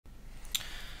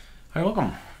Hi,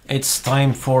 welcome. It's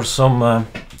time for some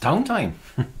downtime.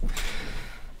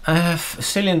 I have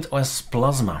Salient OS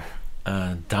Plasma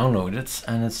downloaded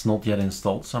and it's not yet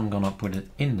installed, so I'm gonna put it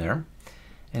in there.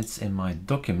 It's in my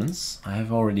documents. I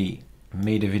have already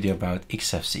made a video about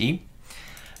XFCE,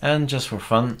 and just for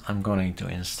fun I'm going to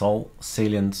install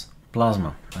Salient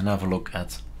Plasma and have a look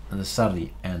at the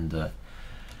Sardi and the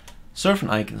surfing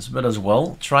icons, but as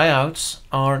well try out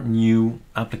our new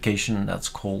application that's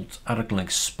called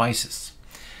ArcoLinux Spices.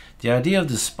 The idea of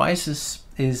the spices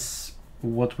is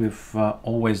what we've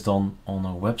always done on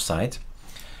our website,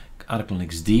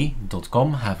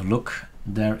 arcolinuxd.com. Have a look.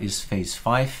 There is phase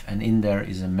 5 and in there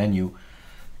is a menu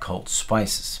called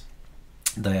Spices.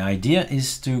 The idea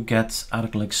is to get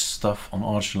ArcoLinux stuff on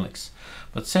ArcoLinux,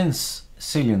 but since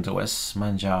Salient OS,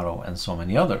 Manjaro and so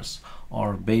many others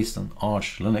are based on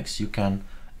ArcoLinux, you can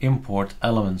import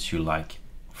elements you like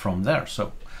from there.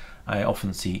 So I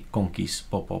often see conkeys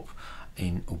pop up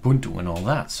in Ubuntu and all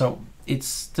that. So it's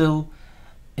still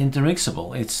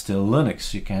intermixable, it's still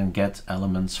Linux. You can get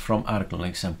elements from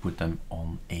ArcoLinux and put them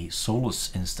on a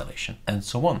Solus installation and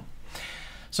so on.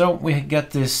 So we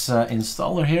get this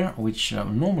installer here, which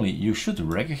normally you should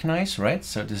recognize, right?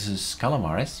 So this is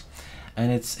Calamares,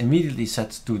 and it's immediately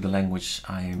set to the language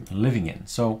I'm living in.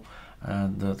 So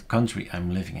the country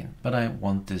I'm living in, but I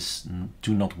want this,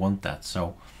 do not want that,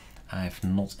 so I've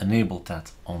not enabled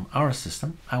that on our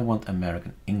system. I want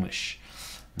American English.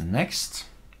 Next.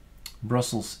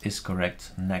 Brussels is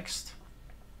correct. Next.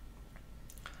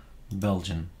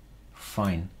 Belgian,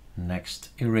 fine. Next.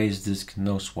 Erase disk,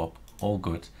 no swap, all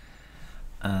good.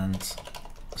 And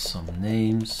some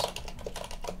names,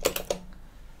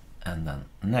 and then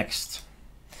next.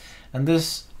 And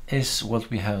this is what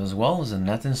we have as well as a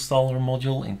net installer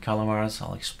module in Calamares.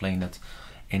 I'll explain it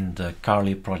in the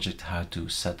Carly project how to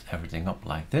set everything up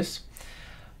like this.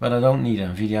 But I don't need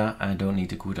NVIDIA, I don't need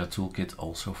the CUDA toolkit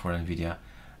also for NVIDIA.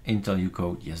 Intel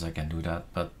Ucode, yes, I can do that,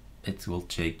 but it will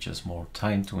take just more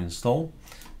time to install.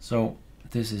 So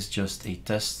this is just a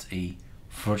test, a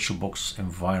VirtualBox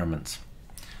environment.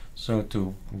 So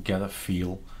to get a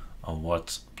feel of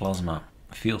what Plasma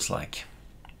feels like.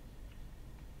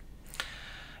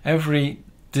 Every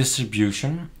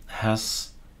distribution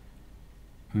has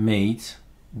made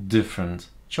different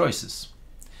choices.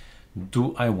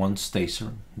 Do I want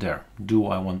Stacer? There. Do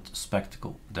I want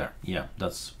Spectacle? There. Yeah,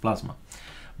 that's Plasma.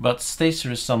 But Stacer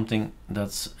is something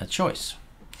that's a choice.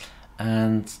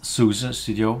 And SUSE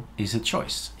Studio is a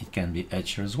choice. It can be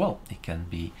Etcher as well. It can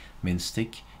be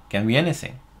Minstick. It can be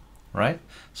anything, right?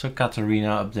 So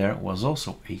Katarina up there was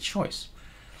also a choice.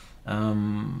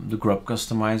 The Grub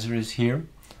Customizer is here.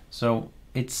 So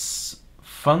it's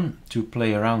fun to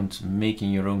play around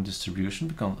making your own distribution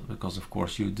because of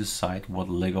course you decide what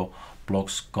Lego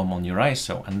blocks come on your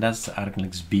ISO, and that's the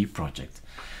ArcoLinux B project.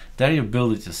 There you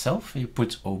build it yourself, you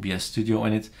put OBS Studio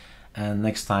in it, and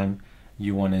next time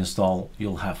you want to install,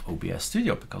 you'll have OBS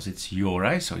Studio because it's your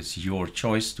ISO, it's your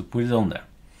choice to put it on there.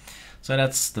 So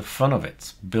that's the fun of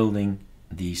it, building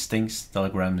these things.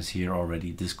 Telegram is here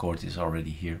already, Discord is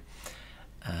already here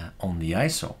on the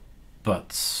ISO.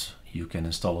 But you can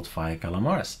install it via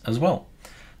Calamares as well.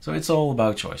 So it's all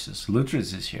about choices.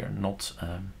 Lutris is here, not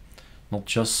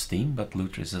just Steam, but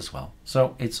Lutris as well.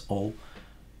 So it's all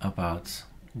about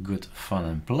good fun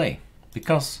and play.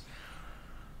 Because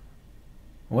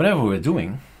whatever we're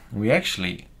doing, we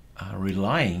actually are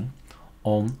relying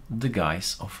on the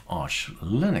guys of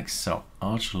ArcoLinux. So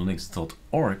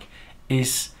arcolinux.org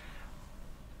is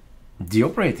the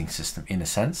operating system in a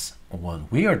sense.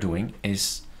 What we are doing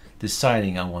is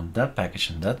deciding I want that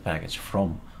package and that package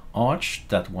from Arch,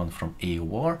 that one from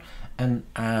AOR, and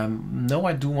no,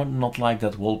 I do not like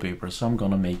that wallpaper, so I'm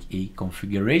gonna make a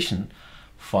configuration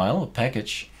file, a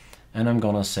package, and I'm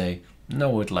gonna say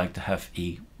no, I'd like to have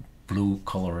a blue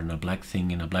color and a black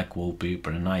thing and a black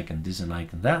wallpaper, an icon this and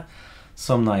icon that,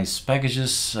 some nice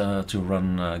packages to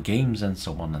run games and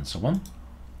so on and so on.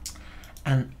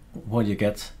 And what you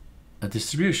get, a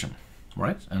distribution,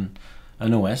 right? And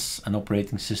an OS, an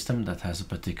operating system that has a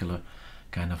particular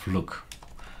kind of look.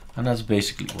 And that's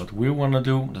basically what we want to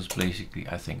do. That's basically,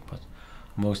 I think, what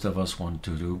most of us want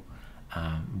to do.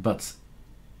 But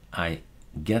I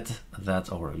get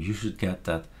that, or you should get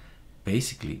that,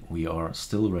 basically we are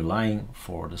still relying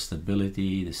for the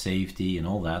stability, the safety and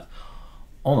all that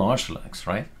on ArcoLinux,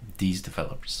 right? These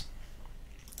developers.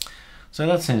 So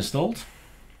that's installed.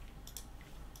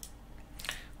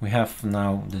 We have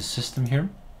now this system here.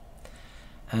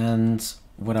 And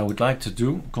what I would like to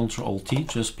do, Ctrl-Alt-T,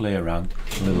 just play around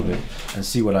a little bit and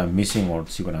see what I'm missing or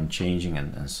see what I'm changing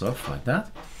and stuff like that.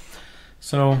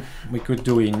 So we could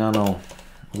do a nano,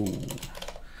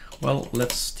 Well,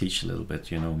 let's teach a little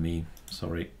bit. You know me,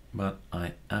 sorry, but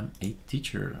I am a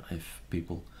teacher. If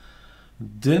people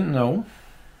didn't know,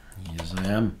 yes I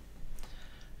am.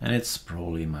 And it's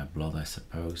probably my blood, I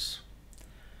suppose.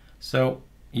 So,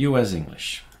 US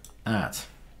English, add.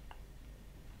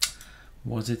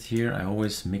 Was it here? I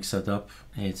always mix it up.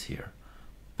 It's here.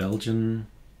 Belgian,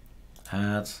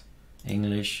 add,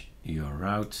 English, you're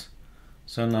out.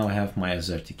 So now I have my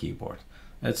AZERTY keyboard.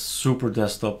 It's super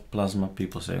desktop Plasma.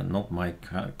 People say not my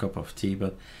cup of tea,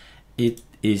 but it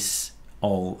is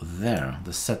all there.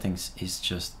 The settings is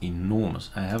just enormous.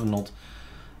 I have not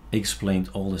explained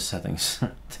all the settings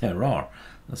there are.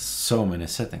 There's so many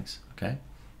settings, okay?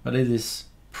 But it is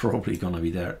probably gonna be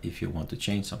there if you want to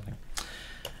change something.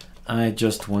 I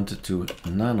just wanted to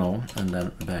nano and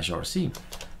then bash RC.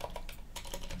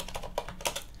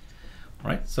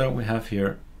 Right, so we have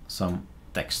here some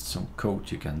text, some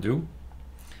code you can do.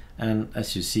 And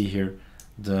as you see here,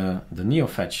 the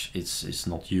neofetch is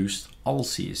not used,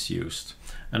 ALSI is used.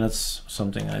 And that's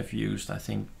something I've used, I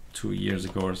think 2 years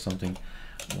ago or something,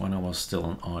 when I was still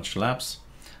on Arch Labs.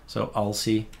 So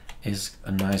ALSI is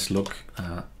a nice look,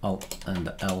 Alt and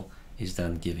the L is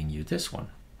then giving you this one.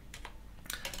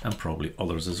 And probably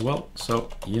others as well. So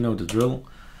you know the drill.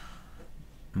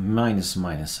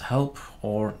 -- help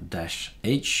or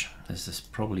 -H. This is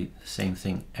probably the same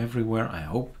thing everywhere. I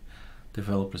hope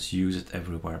developers use it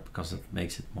everywhere because it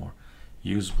makes it more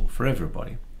usable for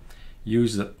everybody.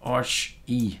 Use the Arch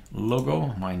E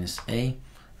logo -A.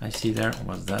 I see there.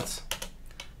 What's that?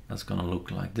 That's gonna look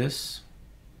like this.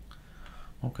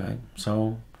 Okay,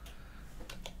 so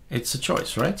it's a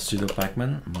choice, right? Sudo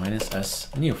pacman -S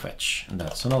neofetch, and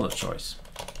that's another choice.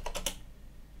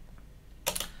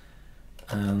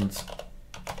 And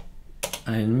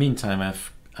in the meantime,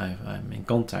 I'm in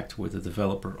contact with the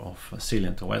developer of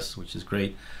Salient OS, which is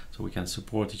great. So we can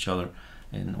support each other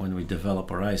when we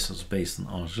develop our ISOs based on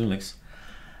ArcoLinux.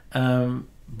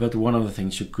 But one of the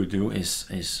things you could do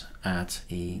is add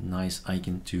a nice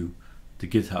icon to the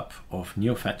GitHub of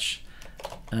neofetch.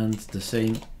 And the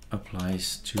same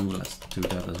applies to, let's do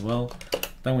that as well.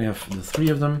 Then we have the 3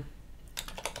 of them.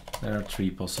 There are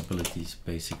 3 possibilities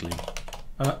basically.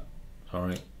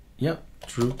 Sorry, yeah,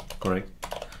 true, correct,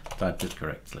 typed it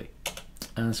correctly.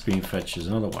 And screen fetch is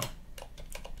another one.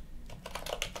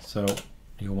 So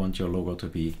you want your logo to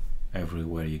be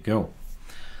everywhere you go.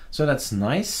 So that's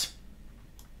nice.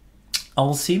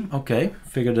 ALSI, okay,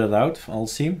 figured that out,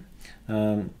 ALSI.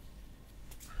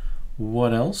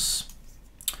 What else?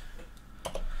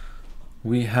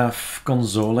 We have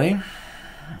console.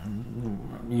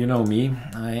 You know me,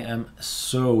 I am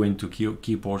so into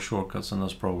keyboard shortcuts, and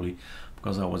that's probably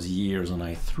because I was years on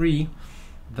i3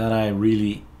 that I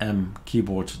really am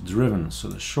keyboard driven. So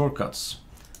the shortcuts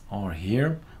are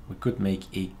here. We could make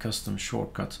a custom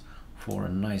shortcut for a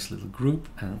nice little group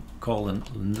and call a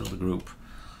little group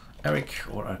Eric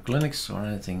or ArcoLinux or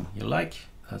anything you like.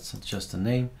 That's just a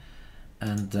name.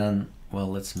 And then,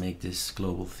 well, let's make this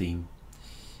global theme.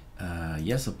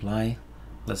 Yes, apply.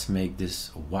 Let's make this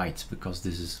white because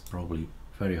this is probably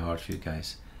very hard for you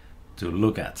guys to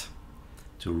look at,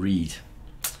 to read.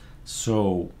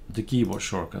 So the keyboard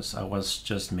shortcuts, I was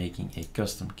just making a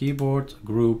custom keyboard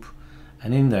group,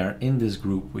 and in there, in this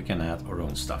group, we can add our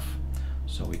own stuff.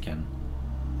 So we can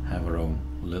have our own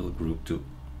little group to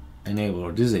enable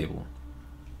or disable.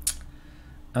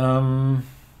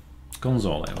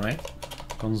 Console, right?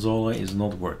 Console is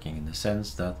not working in the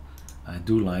sense that I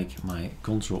do like my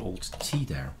Ctrl-Alt-T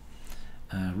there.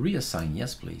 Reassign,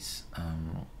 yes please.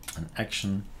 An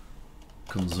action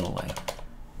console.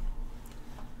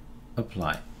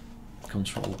 Apply.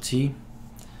 Ctrl-T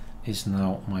is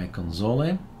now my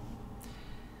console.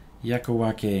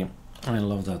 Yakowake, I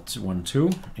love that one too.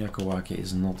 Yakowake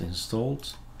is not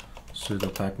installed. Sudo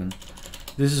pacman.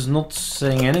 This is not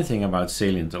saying anything about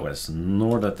Salient OS,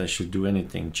 nor that I should do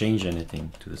anything, change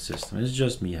anything to the system. It's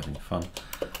just me having fun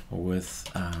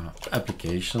with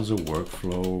applications or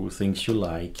workflow, things you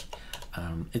like.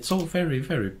 It's all very,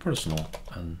 very personal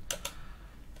and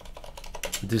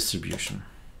distribution.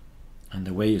 And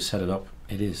the way you set it up,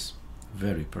 it is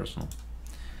very personal.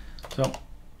 So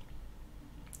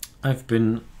I've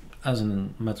been, as a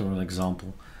matter of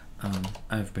example,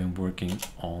 I've been working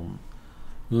on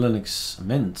Linux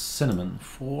Mint Cinnamon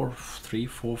for 3,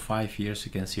 4, 5 years.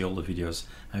 You can see all the videos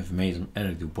I've made on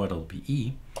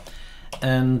ericdubois.be.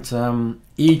 And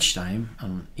each time,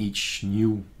 on each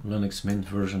new Linux Mint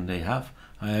version they have,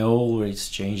 I always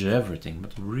change everything,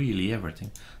 but really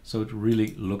everything. So it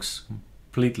really looks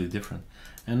completely different.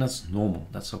 And that's normal,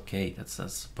 that's okay, that's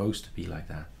supposed to be like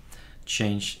that.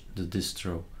 Change the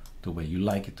distro the way you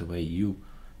like it, the way you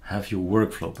have your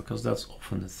workflow, because that's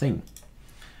often the thing.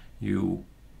 You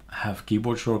have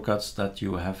keyboard shortcuts that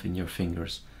you have in your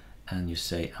fingers and you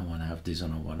say, I want to have this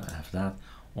and I want to have that,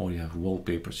 or you have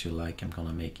wallpapers you like. I'm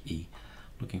gonna make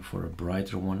looking for a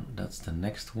brighter one. That's the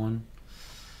next one.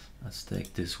 Let's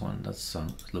take this one. That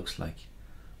looks like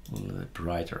a little bit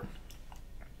brighter.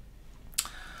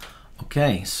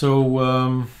 Okay,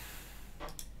 so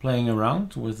playing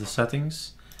around with the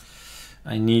settings,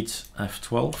 I need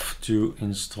F12 to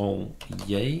install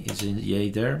Yay. Is Yay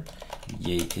there?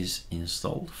 Yay is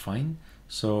installed, fine.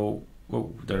 So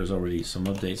there's already some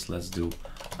updates. Let's do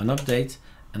an update.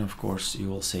 And of course you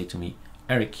will say to me,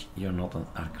 Eric, you're not on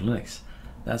ArcoLinux.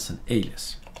 That's an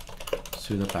alias.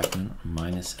 Sudo pacman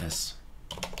 -s.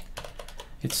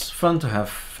 It's fun to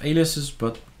have aliases,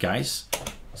 but guys,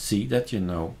 see that you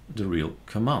know the real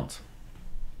command.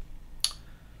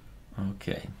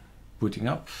 Okay, booting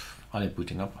up. I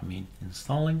mean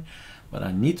installing, but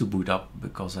I need to boot up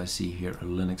because I see here a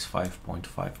Linux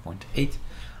 5.5.8,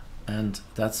 and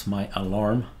that's my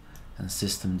alarm, and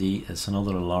systemd is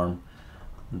another alarm.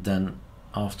 Then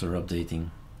after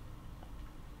updating,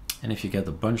 and if you get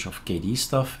a bunch of KD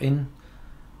stuff in,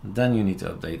 then you need to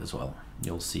update as well.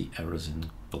 You'll see errors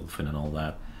in Dolphin and all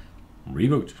that.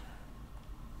 Reboot.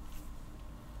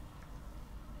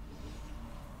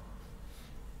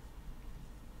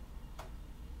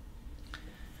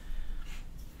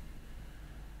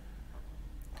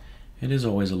 It is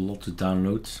always a lot to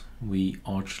download. We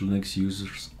Arch Linux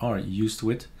users are used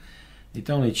to it. It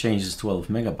only changes 12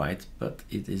 megabyte, but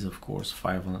it is of course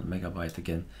 500 megabyte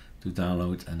again to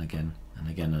download, and again and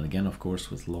again and again, of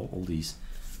course, with all these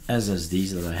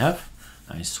SSDs that I have.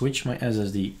 I switch my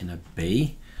SSD in a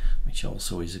bay, which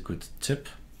also is a good tip.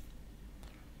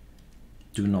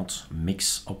 Do not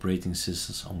mix operating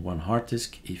systems on one hard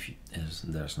disk if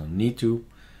there's no need to,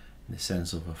 in the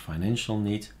sense of a financial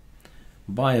need.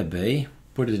 Buy a bay,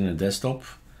 put it in a desktop,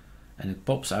 and it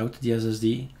pops out the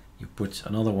SSD. You put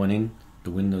another one in,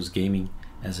 the Windows Gaming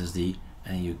SSD,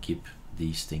 and you keep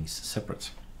these things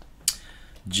separate.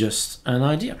 Just an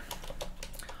idea.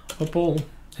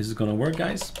 Is it gonna work,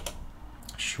 guys?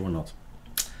 Sure not.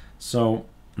 So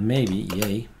maybe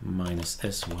Yay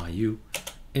 -syu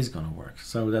is gonna work.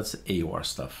 So that's AUR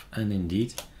stuff, and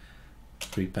indeed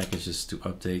 3 packages to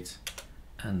update,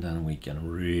 and then we can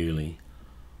really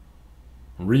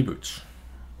reboot,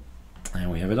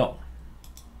 and we have it all.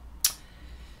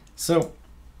 So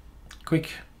quick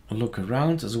look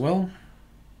around as well.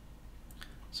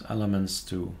 So elements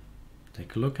to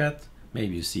take a look at.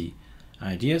 Maybe you see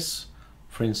ideas.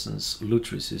 For instance,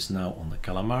 Lutris is now on the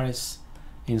Calamaris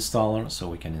installer, so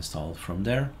we can install it from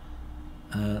there.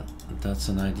 That's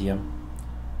an idea.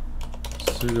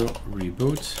 Sudo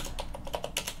reboot.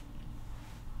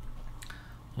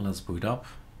 Let's boot up.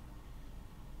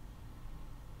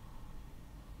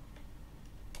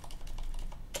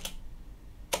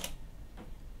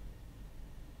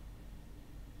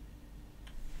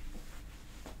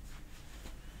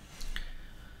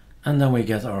 And then we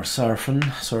get our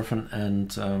surfn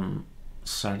and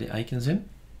Sardi icons in.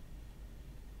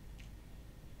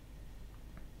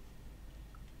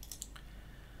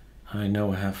 I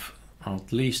know I have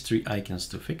at least 3 icons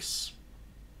to fix.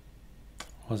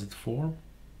 Was it 4?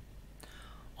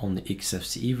 On the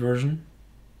XFCE version.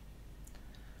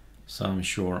 So I'm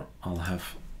sure I'll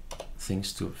have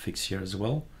things to fix here as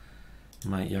well.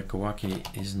 My Yakowaki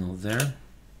is not there.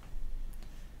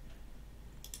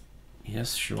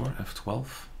 Yes, sure,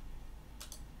 F12.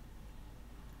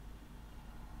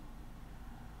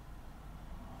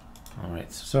 All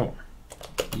right, so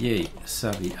Yay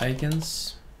Savvy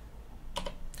icons.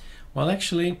 Well,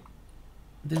 actually,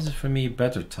 this is for me a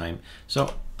better time.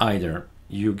 So either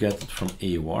you get it from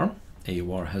AUR.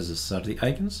 AUR has the Sardi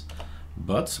icons,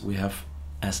 but we have,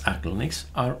 as ArcoLinux,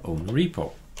 our own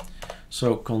repo.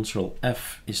 So Control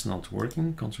F is not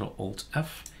working. Control Alt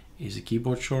F is a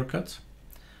keyboard shortcut.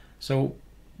 So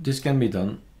this can be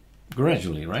done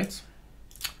gradually, right?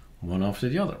 One after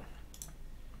the other.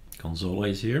 Console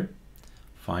is here,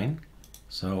 fine.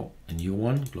 So a new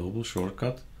one, global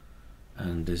shortcut,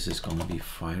 and this is going to be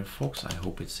Firefox. I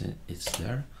hope it's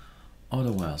there.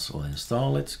 Otherwise, we'll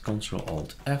install it. Control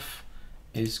Alt F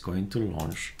is going to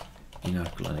launch in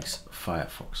ArcoLinux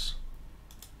Firefox.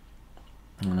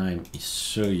 And I'm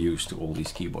so used to all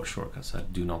these keyboard shortcuts, I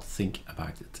do not think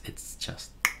about it. It's just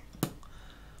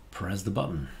press the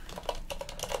button.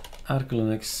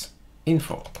 ArcoLinux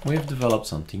info. We've developed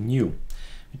something new.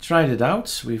 We tried it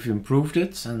out, we've improved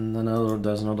it, and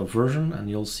there's another version, and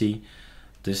you'll see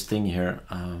this thing here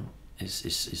is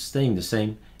staying the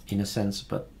same in a sense,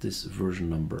 but this version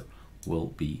number will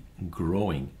be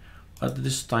growing. But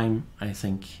this time I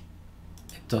think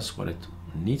it does what it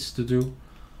needs to do,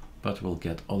 but we'll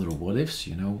get other what ifs,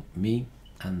 you know me,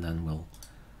 and then we'll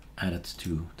add it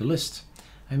to the list.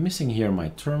 I'm missing here my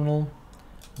terminal.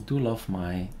 I do love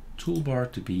my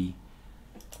toolbar to be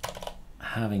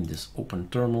having this open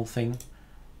terminal thing,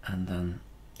 and then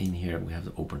in here we have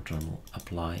the open terminal,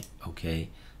 apply, okay.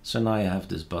 So now I have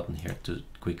this button here to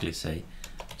quickly say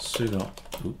sudo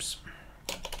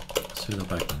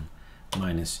backman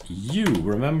 -u.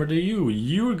 Remember the u.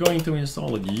 You're going to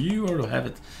install it. You are to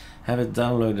have it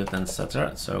downloaded,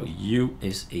 etc. So u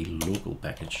is a local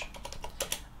package.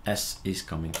 S is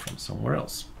coming from somewhere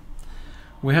else.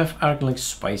 We have ArcoLinux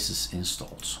Spices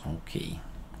installed. Okay.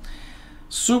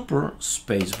 Super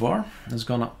spacebar is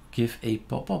gonna give a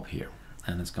pop-up here,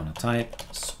 and it's gonna type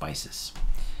Spices.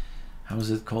 How is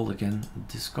it called again?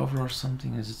 Discover or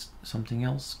something? Is it something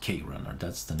else? KRunner,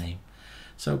 that's the name.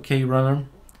 So KRunner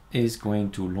is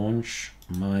going to launch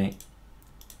my,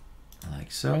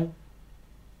 like so,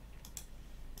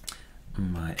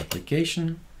 my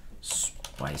application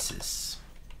Spices.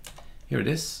 Here it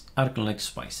is, ArcoLinux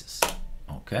Spices.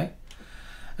 Okay,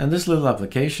 and this little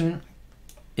application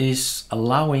is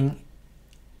allowing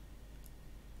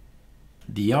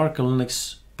the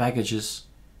ArcoLinux packages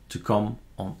to come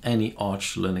on any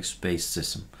Arch Linux based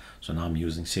system. So now I'm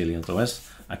using Salient OS.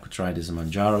 I could try this in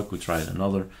Manjaro, could try it on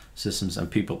other systems, and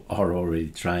people are already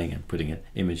trying and putting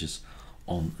images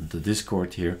on the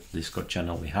Discord here, Discord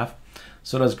channel we have.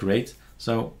 So that's great.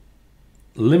 So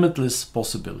limitless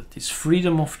possibilities,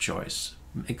 freedom of choice,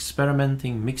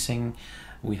 experimenting, mixing.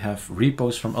 We have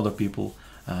repos from other people.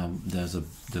 There's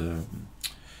the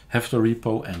Hefter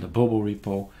repo and the Bobo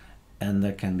repo, and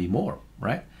there can be more,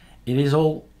 right? It is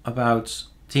all about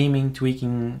theming,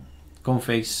 tweaking,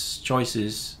 configs,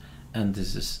 choices, and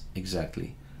this is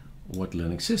exactly what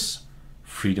Linux is,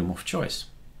 freedom of choice.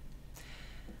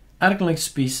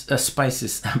 ArcoLinux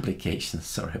Spices applications,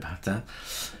 sorry about that.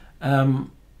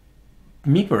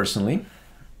 Me personally,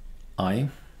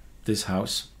 this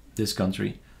house, this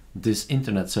country, this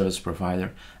internet service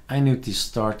provider, I need to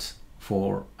start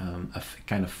for a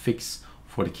kind of fix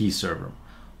for the key server.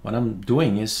 What I'm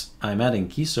doing is I'm adding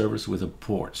key servers with a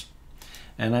port,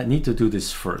 and I need to do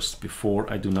this first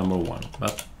before I do number one.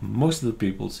 But most of the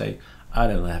people say I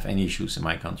don't have any issues in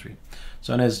my country.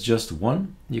 So there's just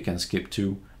one, you can skip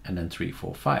 2 and then 3,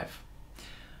 4, 5.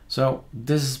 So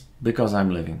this is because I'm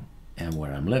living and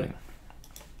where I'm living.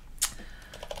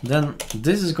 Then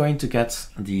this is going to get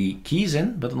the keys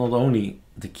in, but not only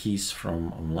the keys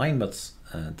from online, but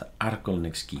the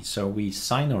ArcoLinux key. So we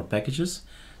sign our packages,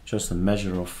 just a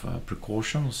measure of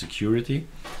precaution or security.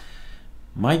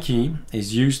 My key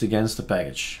is used against the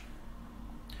package.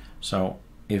 So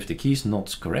if the key is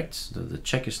not correct, the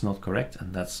check is not correct,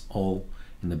 and that's all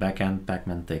in the backend,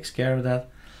 Pacman takes care of that,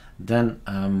 then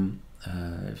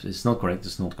if it's not correct,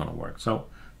 it's not going to work. So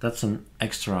that's an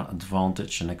extra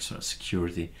advantage, an extra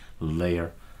security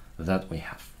layer that we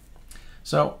have.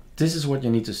 So this is what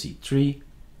you need to see. 3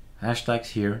 hashtags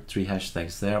here, 3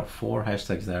 hashtags there, 4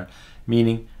 hashtags there,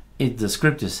 meaning the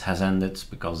script has ended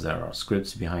because there are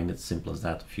scripts behind it, simple as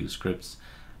that, a few scripts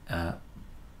and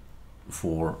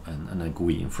a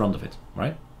GUI in front of it,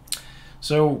 right?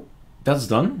 So that's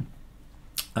done.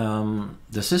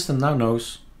 The system now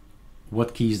knows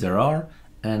what keys there are,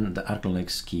 and the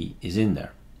ArcoLinux key is in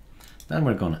there. Then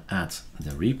we're going to add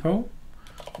the repo,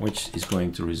 which is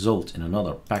going to result in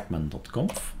another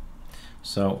pacman.conf.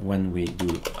 So when we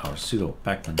do our sudo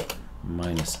pacman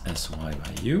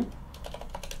 -sy/u,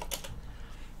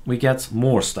 we get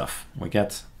more stuff. We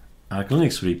get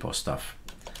ArcoLinux repo stuff.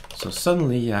 So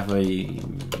suddenly you have a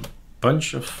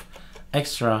bunch of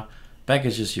extra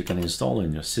packages you can install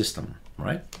in your system,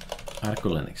 right?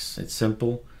 ArcoLinux, it's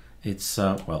simple. It's,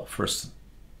 well, first,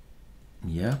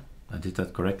 yeah, I did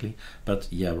that correctly. But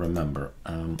yeah, remember,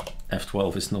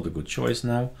 F12 is not a good choice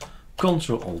now.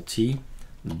 Ctrl-Alt-T,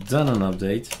 done an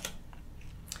update,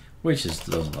 which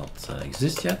does not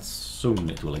exist yet. Soon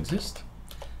it will exist.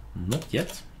 Not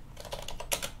yet.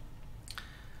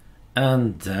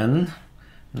 And then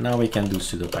now we can do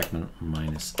sudo pacman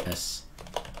 -s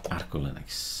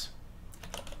ArcoLinux.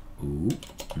 Ooh,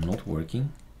 not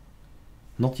working.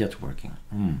 Not yet working.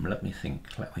 Let me think.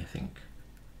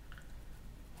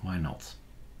 Why not?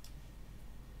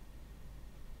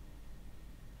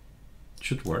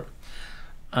 Should work.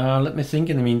 Let me think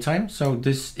in the meantime. So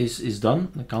this is done.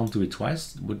 I can't do it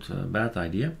twice. It would a bad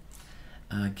idea.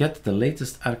 Get the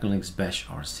latest ArcoLinux bash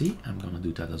RC. I'm going to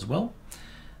do that as well.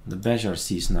 The bash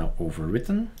RC is now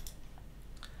overwritten.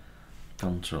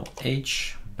 Ctrl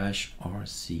H, bash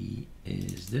RC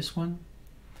is this one.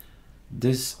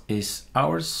 This is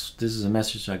ours. This is a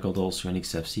message I got also in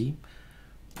XFC.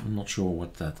 I'm not sure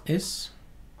what that is,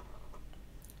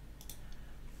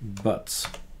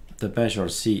 but the bash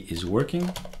RC is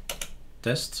working.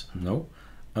 Test, no.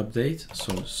 Update,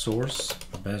 so source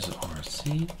bash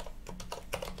RC.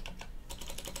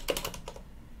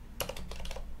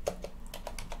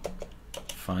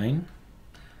 Fine.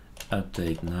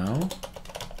 Update now.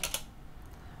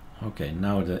 Okay,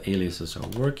 now the aliases are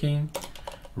working.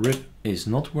 RIP is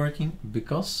not working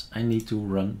because I need to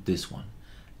run this one.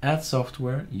 Add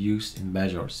software used in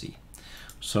bash RC.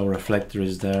 So reflector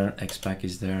is there, xpack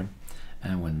is there,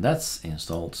 and when that's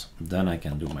installed, then I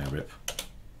can do my RIP.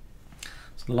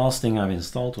 So the last thing I've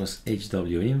installed was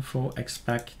hwinfo,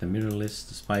 xpack, the mirror list,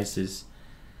 the spices,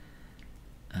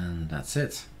 and that's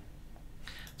it.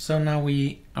 So now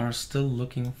we are still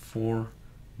looking for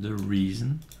the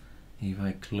reason. If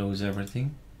I close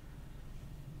everything,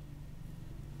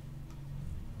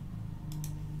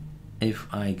 if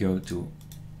I go to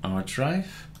our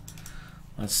drive,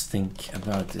 let's think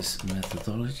about this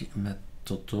methodology,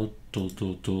 thingy,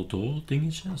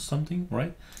 something,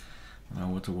 right?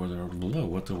 What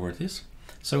the word is.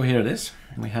 So here it is.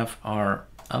 We have our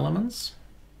elements,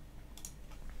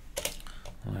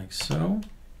 like so.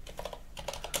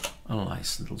 A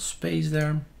nice little space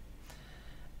there,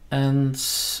 and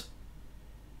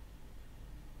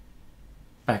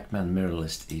Pacman mirror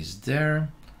list is there.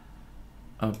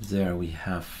 Up there we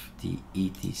have the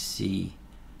etc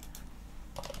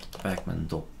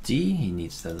pacman.t, he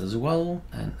needs that as well,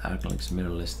 and ArcoLinux mirror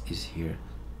list is here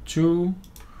too,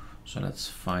 so that's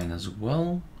fine as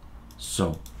well.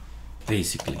 So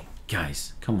basically,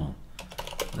 guys, come on,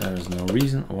 there is no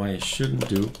reason why I shouldn't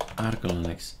do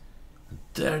ArcoLinux.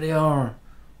 There they are.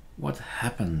 What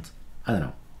happened? I don't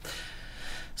know.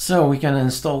 So we can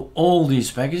install all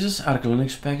these packages,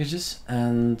 ArcoLinux packages,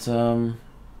 and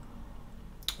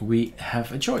we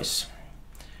have a choice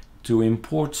to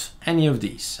import any of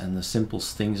these. And the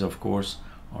simplest things, of course,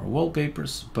 are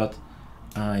wallpapers, but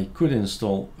I could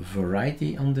install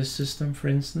variety on this system, for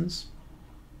instance.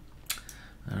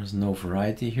 There's no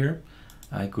variety here.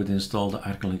 I could install the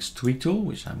ArcoLinux tweak tool,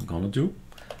 which I'm gonna do,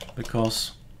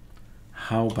 because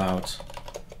how about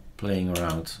playing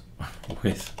around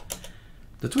with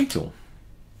the tweak tool?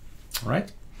 All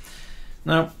right.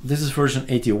 Now, this is version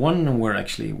 81, and we're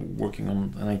actually working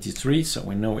on 93, so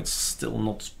we know it's still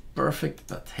not perfect,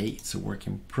 but hey, it's a work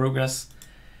in progress.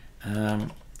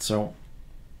 So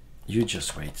you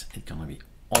just wait, it's gonna be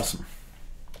awesome.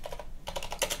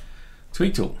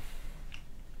 Tweak tool.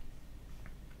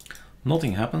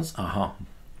 Nothing happens. Aha,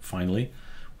 finally.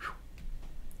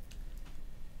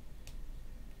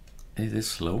 It is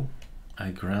slow,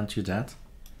 I grant you that.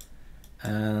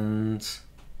 And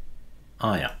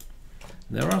yeah,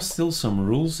 there are still some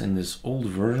rules in this old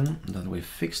version that we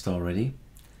fixed already,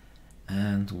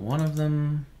 and one of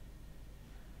them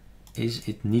is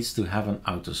it needs to have an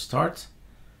auto start.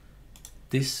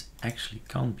 This actually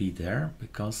can't be there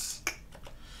because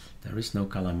there is no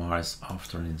calamares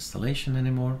after an installation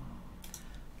anymore.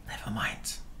 Never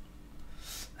mind.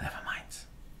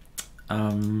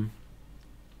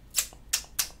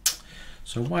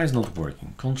 So why is not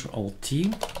working?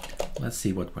 Ctrl-Alt-T. Let's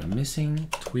see what we're missing.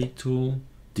 Tweak tool,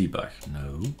 debug.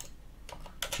 No,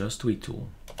 just tweak tool.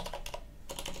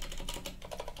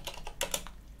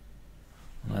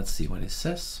 Let's see what it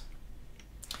says.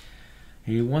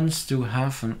 He wants to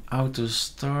have an auto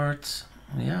start.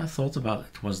 Yeah, I thought about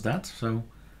it. Was that so?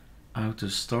 Auto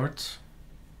start.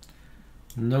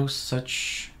 No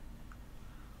such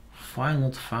file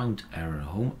not found error.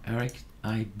 Home Eric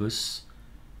iBus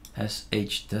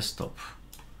SH desktop.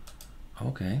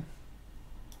 Okay.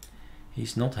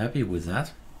 He's not happy with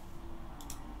that.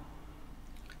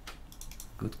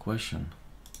 Good question.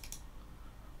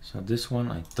 So this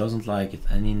one, I doesn't like it,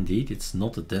 and indeed it's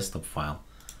not a desktop file.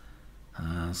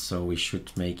 So we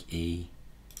should make a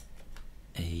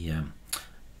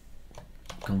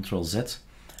Control Z.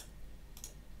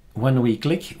 When we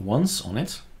click once on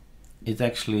it, it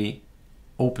actually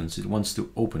opens. It wants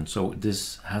to open. So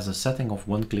this has a setting of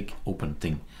one click open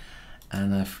thing.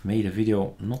 And I've made a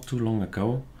video not too long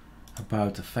ago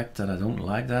about the fact that I don't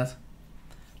like that.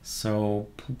 So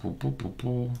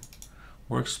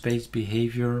workspace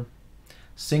behavior,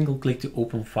 single click to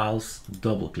open files,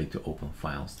 double click to open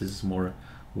files. This is more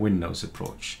Windows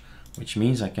approach, which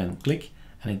means I can click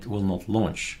and it will not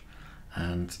launch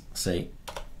and say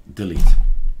delete.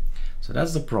 So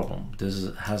that's the problem. This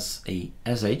has a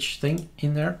SH thing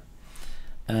in there,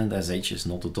 and SH is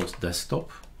not a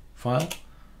 .desktop file.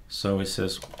 So it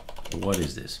says, what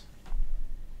is this?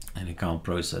 And it can't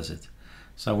process it.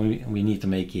 So we need to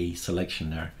make a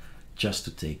selection there just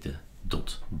to take the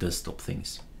 .desktop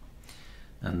things.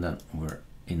 And then we're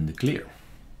in the clear.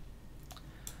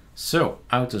 So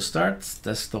auto start,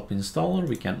 desktop installer,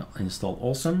 we can install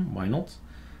Awesome, why not?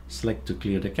 Select to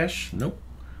clear the cache, nope.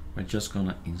 We're just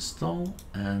gonna install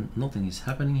and nothing is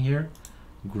happening here.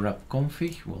 Grab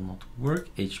config will not work,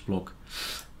 hblock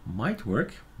might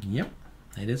work, yep,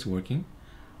 it is working.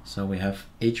 So we have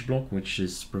hblock, which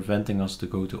is preventing us to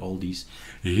go to all these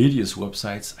hideous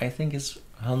websites. I think it's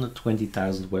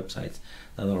 120,000 websites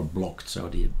that are blocked, so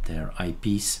their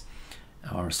IPs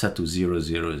are set to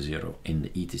 000 in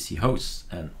the etc hosts,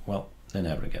 and well, they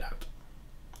never get out.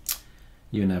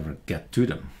 You never get to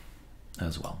them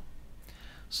as well.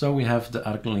 So we have the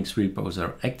ArcoLinux repos that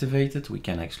are activated. We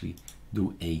can actually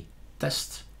do a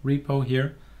test repo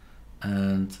here,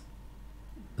 and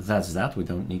that's that. We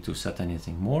don't need to set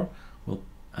anything more. Well,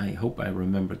 I hope I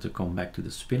remember to come back to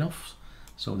the spin-offs.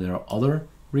 So there are other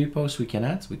repos we can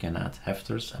add. We can add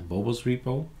Hefters and Bobo's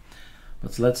repo.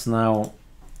 But let's now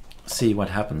see what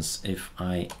happens if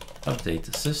I update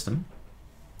the system.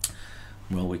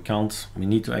 Well, we can't. We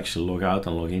need to actually log out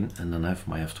and log in and then have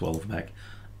my F12 back.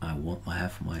 I want to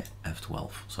have my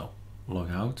F12. So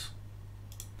log out.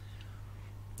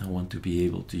 I want to be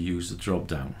able to use the drop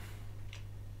down.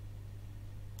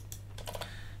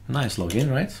 Nice login,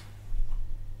 right?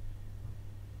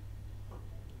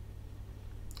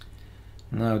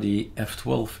 Now the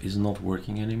F12 is not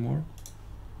working anymore.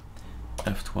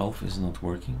 F12 is not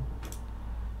working.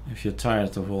 If you're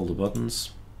tired of all the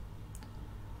buttons,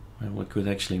 well, we could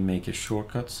actually make a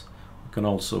shortcut. We can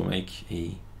also make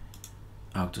a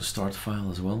auto start file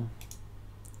as well.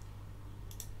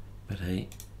 But hey.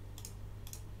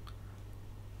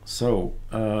 So,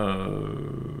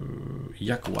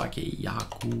 Yakuwake,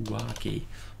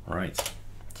 right.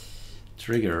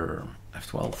 Trigger,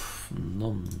 F12,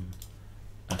 none,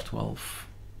 F12.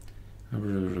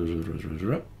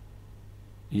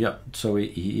 Yeah, so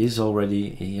he has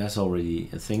already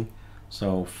a thing.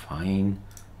 So fine,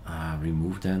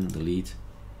 remove then, delete.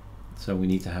 So we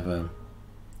need to have a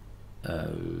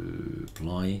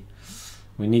apply.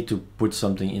 We need to put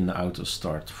something in the auto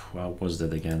start. What was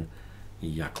that again?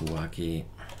 Yakuwake.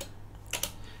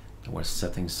 There was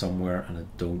setting somewhere and I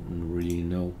don't really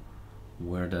know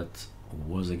where that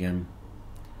was again.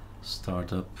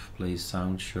 Startup, play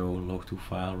sound, show, log to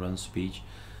file, run speech.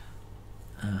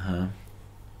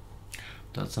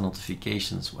 That's the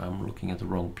notifications. Well, I'm looking at the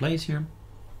wrong place here.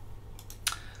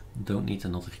 Don't need the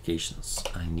notifications.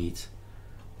 I need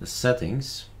the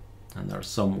settings, and they're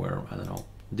somewhere. I don't know.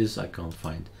 This I can't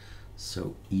find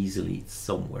so easily. It's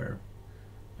somewhere.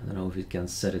 I don't know if it can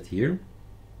set it here.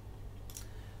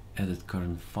 Edit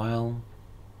current file.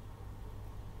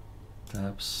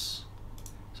 Tabs.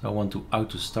 So I want to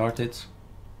auto start it.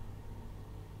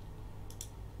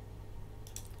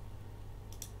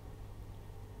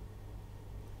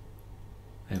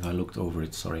 If I looked over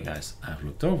it, sorry guys, I've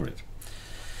looked over it.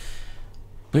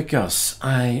 Because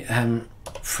I am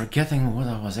forgetting what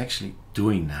I was actually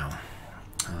doing now.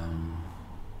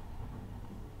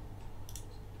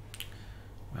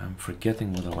 I'm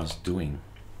forgetting what I was doing.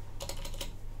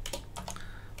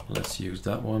 Let's use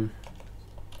that one.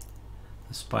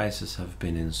 The spices have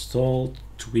been installed.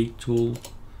 Tweak tool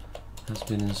has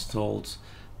been installed.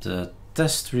 The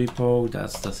test repo,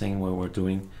 that's the thing where we're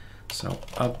doing. So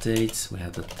update, we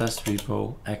have the test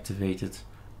repo activated,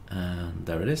 and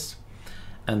there it is.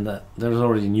 And there's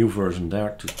already a new version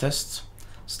there to test.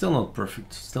 Still not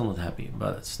perfect, still not happy,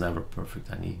 but it's never perfect.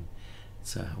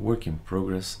 It's a work in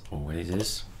progress, always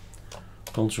is.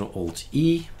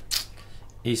 Ctrl-Alt-E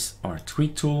is our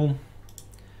tweak tool.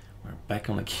 We're back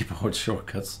on the keyboard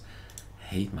shortcuts. I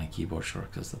hate my keyboard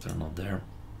shortcuts that are not there.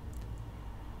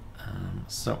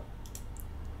 So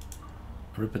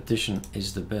repetition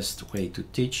is the best way to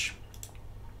teach.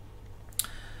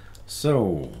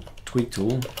 So tweak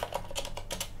tool,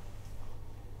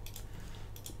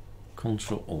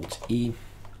 Ctrl-Alt-E,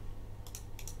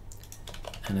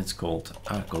 and it's called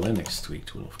ArcoLinux tweak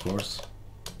tool, of course.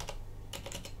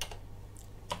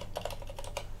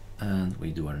 And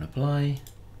we do an apply.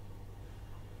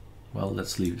 Well,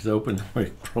 let's leave it open. We're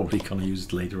probably gonna use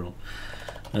it later on.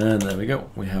 And there we go.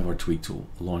 We have our tweak tool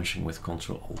launching with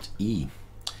Ctrl-Alt-E.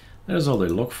 There's all the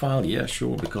log file. Yeah,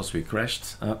 sure, because we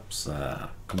crashed. Oops,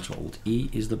 Ctrl-Alt-E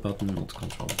is the button, not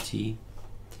Ctrl-T.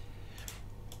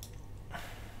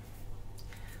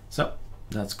 So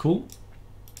that's cool.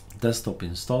 Desktop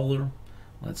installer.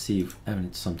 Let's see if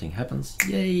something happens.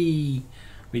 Yay!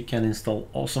 We can install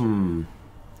Awesome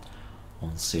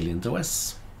on Salient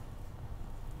OS.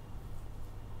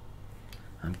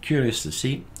 I'm curious to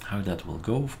see how that will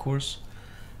go, of course,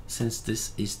 since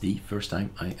this is the first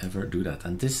time I ever do that.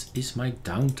 And this is my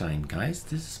downtime, guys.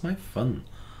 This is my fun.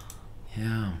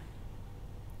 Yeah.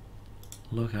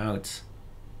 Look out.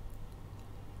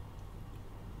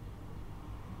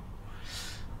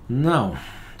 Now,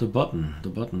 the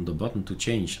button to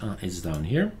change is down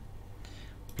here.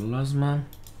 Plasma.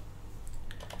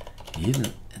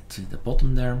 Hidden at the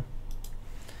bottom there.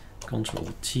 Control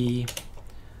T.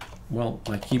 Well,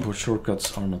 my keyboard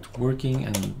shortcuts are not working,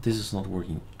 and this is not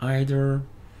working either,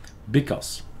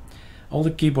 because all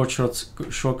the keyboard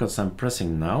shortcuts I'm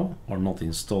pressing now are not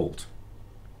installed.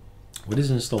 What is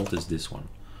installed is this one.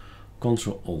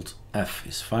 Control Alt F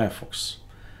is Firefox.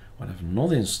 What I've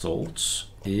not installed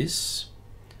is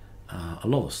a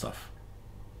lot of stuff.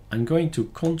 I'm going to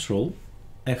Control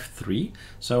F3,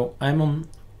 so I'm on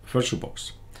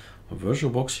VirtualBox. On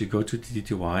VirtualBox, you go to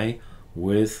TTY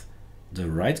with the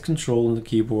right control on the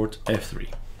keyboard, F3.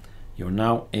 You're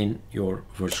now in your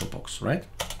VirtualBox, right?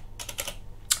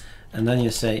 And then you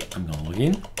say, I'm gonna log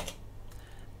in.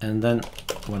 And then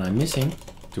what I'm missing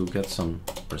to get some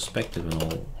perspective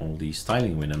and all these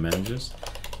styling window managers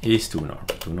is Tunar.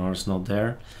 Tunar is not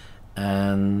there.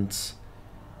 And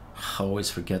I always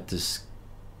forget this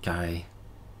guy,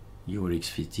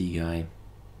 URXVT guy.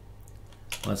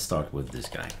 Let's start with this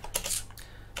guy.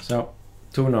 So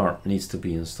Tunar needs to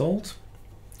be installed.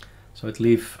 So I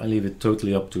leave it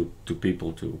totally up to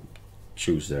people to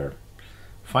choose their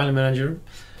file manager.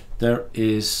 There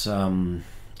is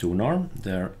Tunar,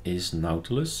 there is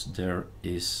Nautilus, there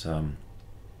is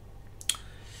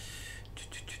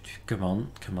come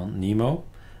on, Nemo.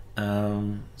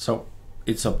 So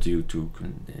it's up to you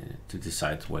to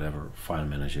decide whatever file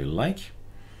manager you like.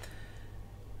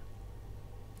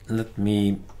 Let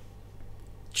me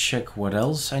check what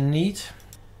else I need.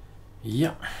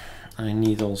 Yeah, I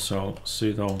need also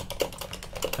sudo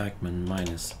pacman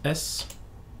 -s,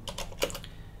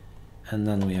 and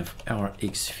then we have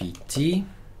RXVT,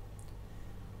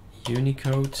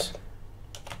 Unicode.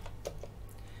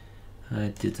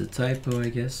 I did a typo, I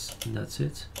guess, and that's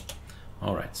it.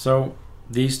 All right, so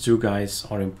these two guys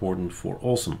are important for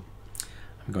Awesome.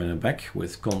 I'm going back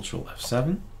with Control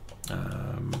F7.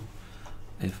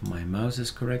 If my mouse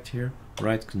is correct here,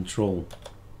 right Control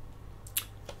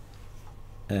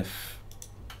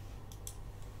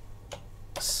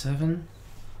F7.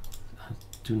 I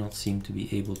do not seem to be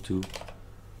able to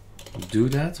do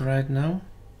that right now.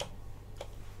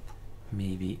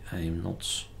 Maybe I am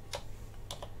not.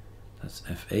 That's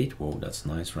F8. Whoa, that's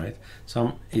nice, right?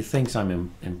 So it thinks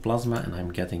I'm in Plasma, and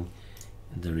I'm getting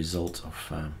the result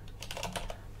of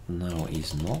now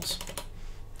is not.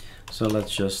 So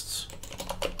let's just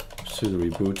sudo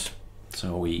reboot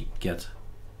so we get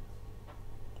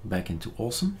back into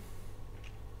Awesome.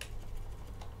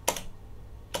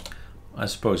 I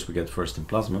suppose we get first in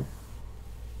Plasma.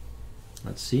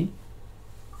 Let's see.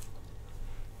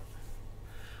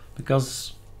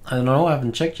 Because I don't know, I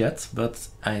haven't checked yet, but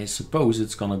I suppose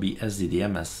it's gonna be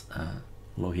SDDM as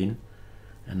login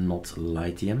and not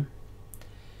Litium.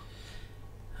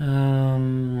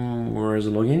 Where is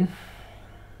the login?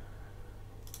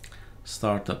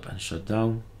 Startup and shut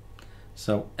down.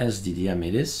 So SDDM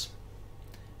it is,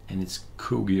 and it's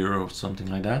Kogear or something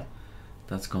like that.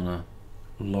 That's gonna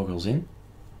log us in.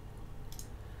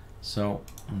 So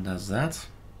that's that.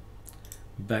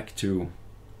 Back to,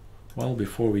 well,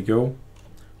 before we go,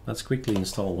 let's quickly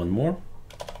install one more.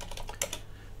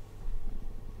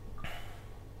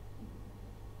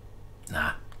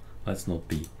 Nah, let's not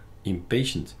be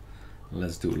impatient.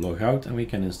 Let's do log out, and we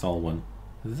can install one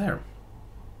there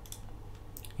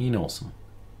in Awesome.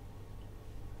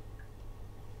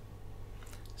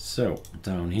 So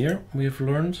down here we've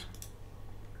learned,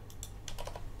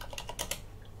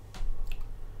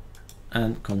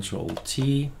 and Control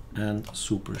T and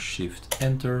Super Shift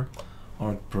Enter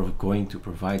are going to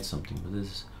provide something, but this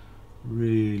is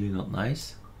really not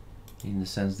nice in the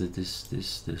sense that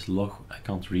this log, I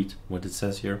can't read what it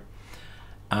says here.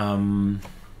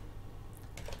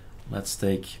 Let's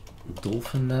take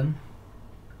Dolphin then,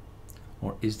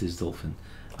 or is this Dolphin?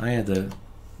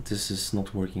 This is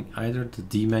not working either, the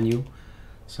D menu.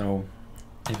 So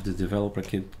if the developer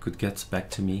could get back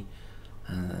to me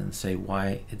and say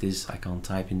why it is I can't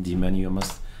type in D menu, I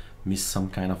must miss some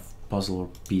kind of puzzle or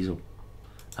piece of,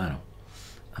 I don't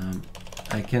know.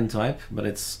 I can type, but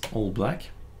it's all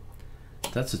black.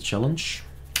 That's a challenge.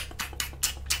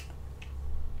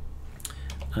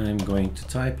 I'm going to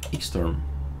type Xterm.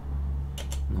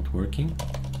 Not working.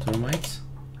 Termite.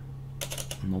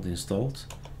 Not installed.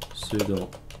 Sudo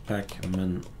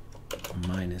pacman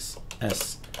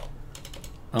 -s.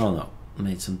 Oh no,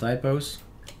 made some typos.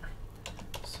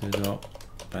 Sudo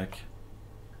back.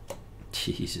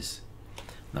 Jesus.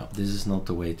 No, this is not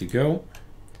the way to go.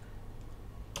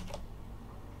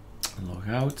 Log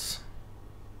out.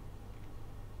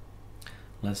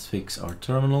 Let's fix our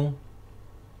terminal.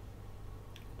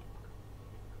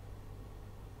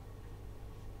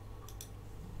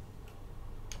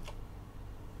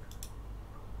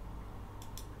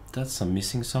 That's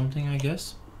missing something, I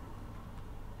guess.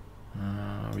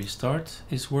 Restart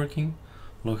is working.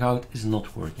 Logout is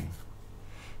not working.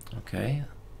 Okay,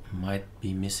 might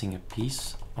be missing a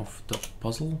piece of the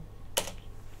puzzle.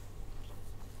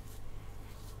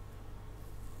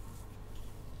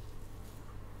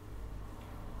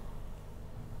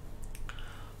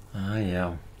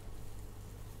 Yeah.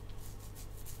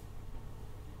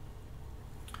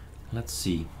 Let's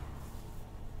see.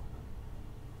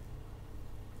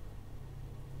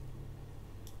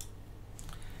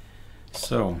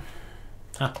 So,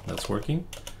 that's working.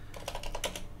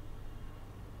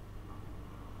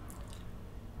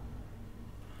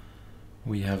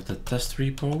 We have the test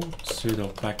repo,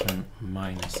 sudo pacman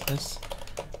 -s,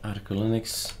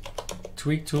 ArcoLinux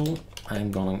tweak tool.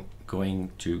 I'm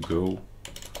going to go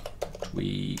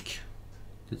tweak.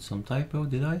 Did some typo,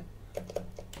 did I?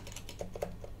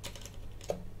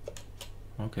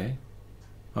 Okay.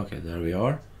 Okay, there we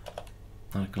are.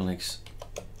 ArcoLinux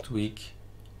tweak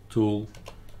tool.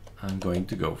 I'm going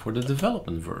to go for the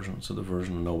development version, so the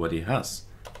version nobody has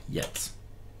yet.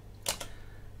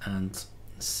 And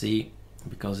see,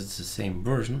 because it's the same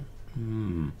version,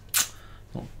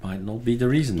 that might not be the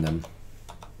reason then.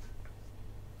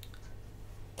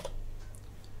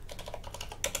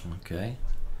 Okay,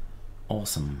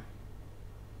 awesome.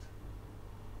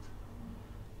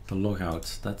 The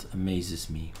logout, that amazes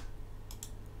me.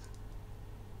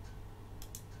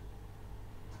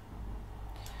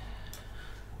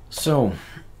 So,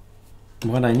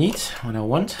 what I need, what I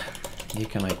want, here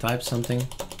can I type something?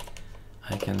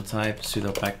 I can type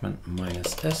sudo pacman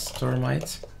 -s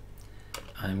termite.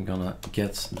 I'm gonna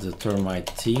get the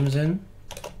termite themes in.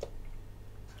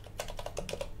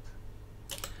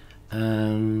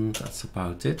 And that's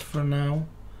about it for now.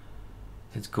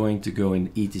 It's going to go in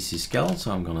etc skel,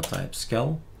 so I'm gonna type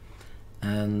skel.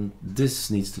 And this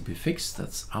needs to be fixed,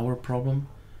 that's our problem.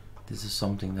 This is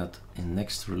something that in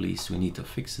next release we need to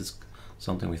fix. It's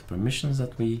something with permissions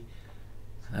that we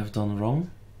have done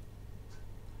wrong.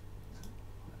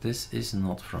 This is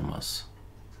not from us.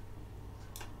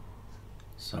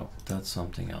 So that's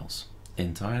something else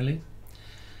entirely.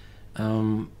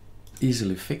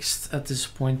 Easily fixed at this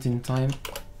point in time,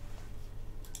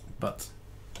 but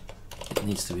it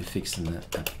needs to be fixed in the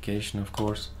application, of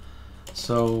course.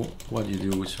 So what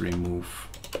you do is remove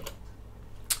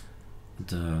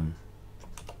the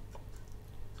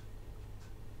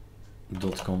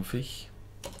 .config.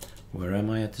 Where am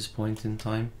I at this point in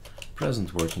time?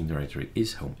 Present working directory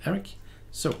is home Eric.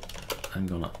 So I'm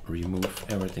gonna remove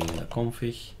everything in the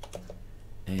config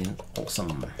and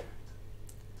awesome.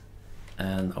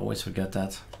 And always forget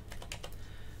that.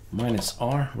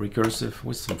 -r recursive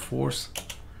with some force.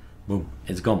 Boom,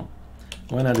 it's gone.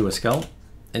 When I do a skel,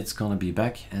 it's gonna be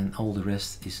back, and all the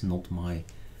rest is not my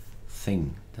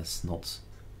thing. That's not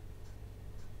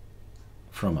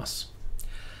from us.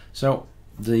 So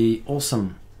the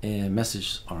awesome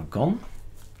messages are gone,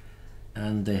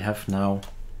 and they have now,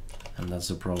 and that's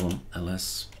a problem,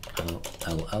 ls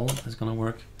ll is gonna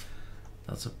work.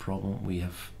 That's a problem we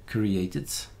have created,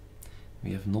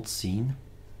 we have not seen,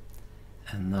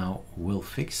 and now we'll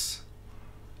fix.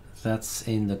 That's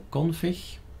in the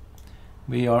config.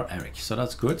 We are Eric, so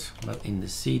that's good. But in the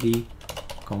cd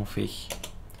config,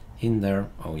 in there,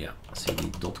 oh yeah,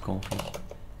 cd.config.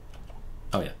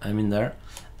 Oh yeah, I'm in there.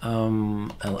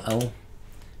 ll,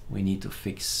 we need to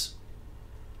fix.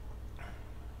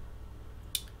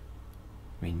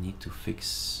 We need to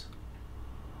fix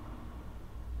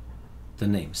the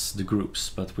names, the groups,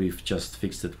 but we've just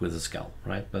fixed it with a skel,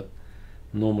 right? But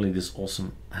normally this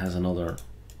awesome has another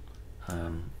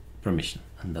permission,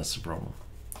 and that's the problem.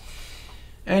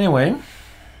 Anyway,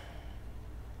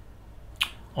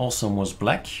 awesome was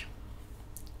black.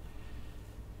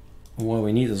 What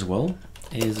we need as well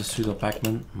is a sudo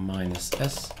pacman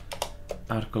 -s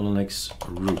ArcoLinux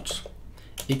root.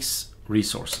 X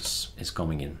resources is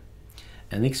coming in,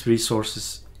 and X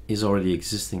resources is already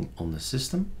existing on the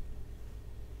system.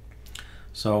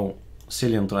 So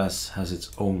Salient OS has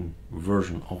its own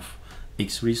version of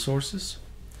X resources.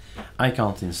 I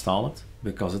can't install it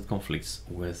because it conflicts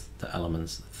with the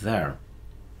elements there.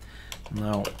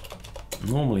 Now,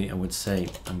 normally I would say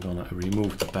I'm gonna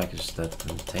remove the package that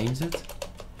contains it,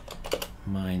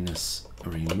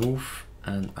 remove,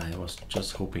 and I was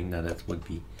just hoping that it would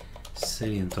be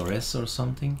Salient OS or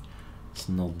something. It's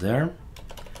not there.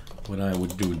 What I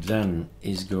would do then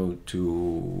is go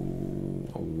to,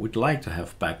 I would like to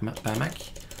have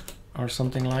PAMAC or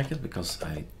something like it, because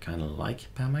I kind of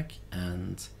like PAMAC,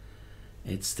 and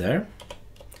it's there.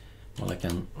 Well, I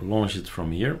can launch it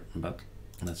from here, but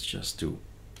let's just do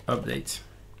update,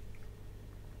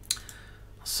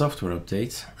 software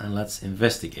update, and let's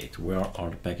investigate where are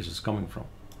the packages coming from,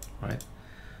 right?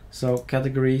 So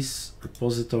categories,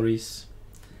 repositories,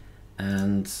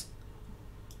 and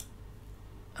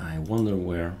I wonder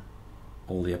where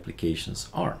all the applications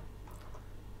are,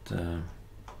 the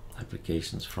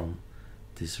applications from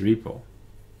this repo.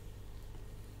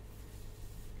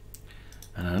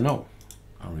 And I don't know,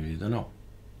 I really don't know.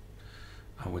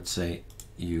 I would say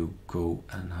you go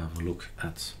and have a look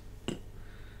at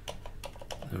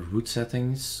the root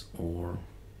settings, or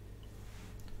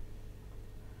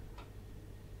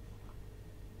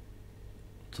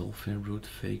Dolphin root,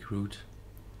 fake root,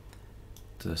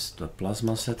 the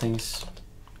Plasma settings.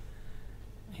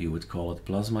 You would call it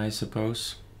Plasma, I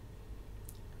suppose.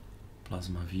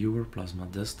 Plasma viewer, Plasma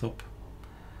desktop,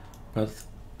 but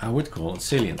I would call it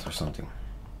Salient or something.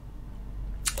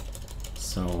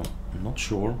 So I'm not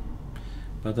sure,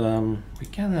 but we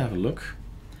can have a look.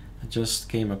 I just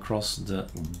came across the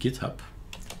GitHub,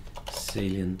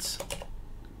 Salient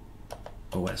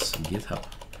OS GitHub,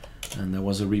 and there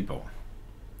was a repo.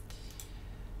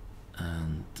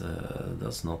 And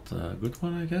that's not a good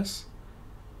one, I guess.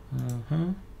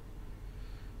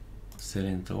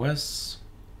 Salient OS.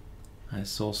 I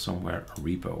saw somewhere a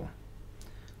repo.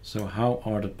 So how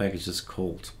are the packages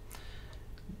called?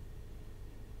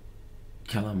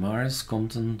 Calamares,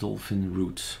 content, dolphin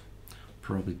root.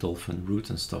 Probably dolphin root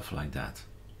and stuff like that.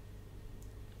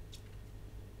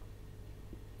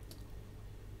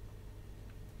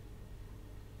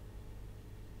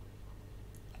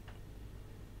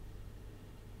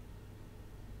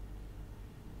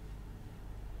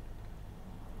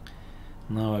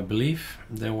 Now I believe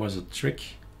there was a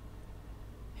trick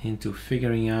into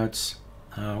figuring out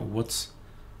what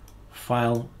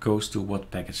file goes to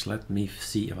what package. Let me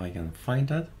see if I can find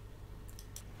that.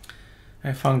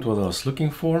 I found what I was looking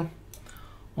for.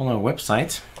 On our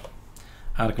website,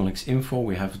 ArcoLinux info,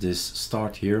 we have this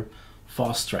start here,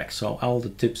 fast track. So all the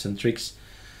tips and tricks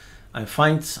I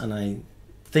find and I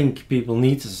think people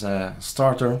need as a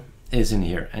starter is in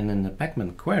here. And in the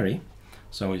Pacman query,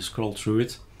 so we scroll through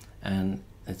it, and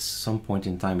at some point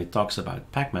in time it talks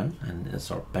about Pacman, and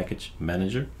it's our package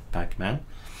manager, Pacman.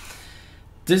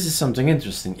 This is something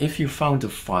interesting. If you found a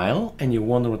file and you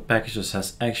wonder what packages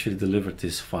has actually delivered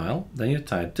this file, then you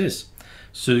type this,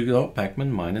 sudo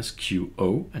pacman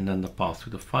 -qo, and then the path to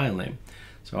the file name.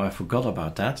 So I forgot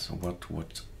about that,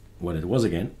 what it was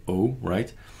again, O,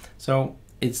 right? So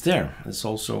it's there. It's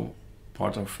also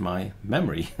part of my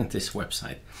memory, this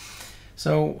website.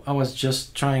 So I was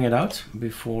just trying it out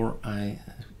before I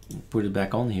put it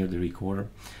back on here, the recorder,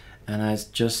 and I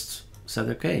just said,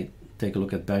 okay, take a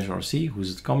look at bash rc.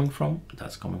 Who's it coming from?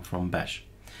 That's coming from bash.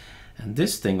 And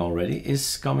this thing already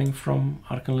is coming from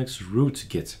ArcoLinux root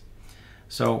git.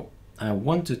 So I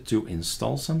wanted to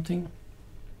install something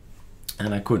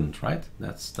and I couldn't, right?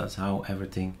 That's how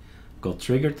everything got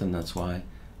triggered, and that's why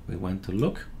we went to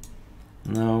look.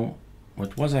 Now,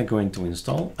 what was I going to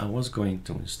install? I was going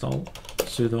to install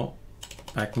sudo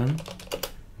pacman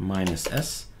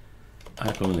 -s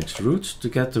ArcoLinux root to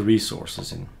get the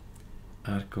resources in.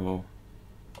 ArcoLinux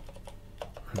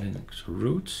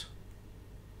root.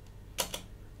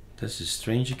 This is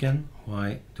strange again.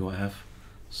 Why do I have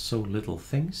so little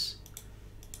things?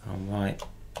 And why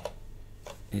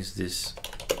is this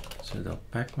sudo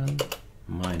pacman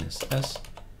 -s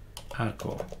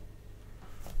arco?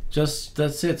 Just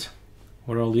that's it.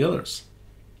 What are all the others?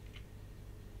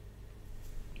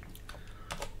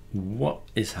 What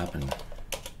is happening?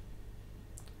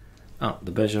 Ah,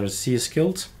 the bash rc is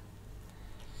killed.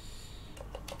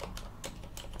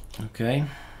 Okay,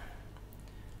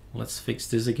 let's fix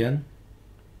this again.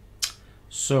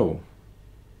 So,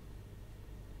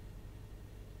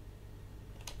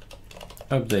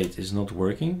 update is not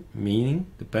working, meaning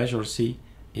the bash rc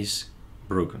is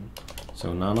broken.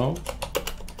 So nano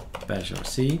bash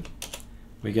rc,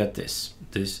 we get this.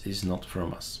 This is not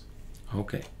from us.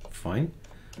 Okay, fine,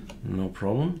 no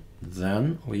problem.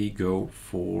 Then we go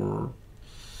for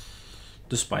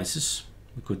the spices.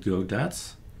 We could go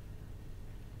that.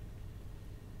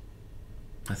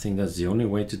 I think that's the only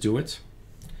way to do it,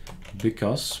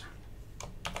 because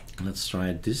let's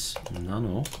try this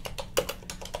nano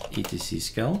etc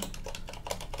scal,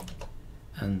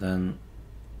 and then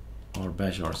our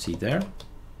bash RC there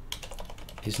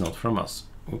is not from us.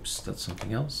 Oops, that's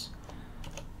something else.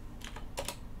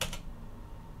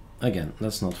 Again,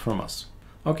 that's not from us.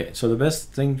 Okay, so the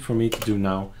best thing for me to do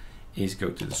now is go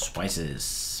to the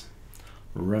spices,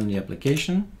 run the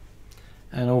application,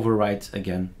 and overwrite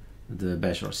again the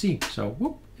bash RC. So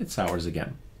whoop, it's ours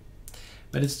again.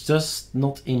 But it's just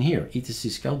not in here.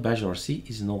 etc scal bash RC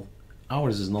is not,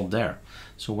 ours is not there.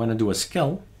 So when I do a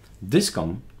scal, this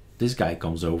guy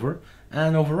comes over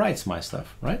and overwrites my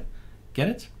stuff, right? Get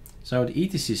it? So the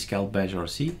etc scal bash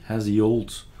RC has the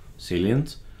old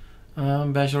Salient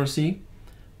bash RC.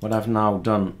 What I've now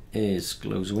done is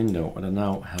close window. What I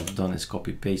now have done is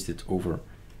copy paste it over.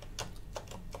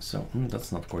 So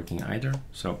that's not working either.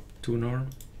 So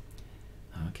toNorm.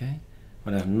 Okay.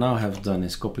 What I now have done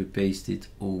is copy paste it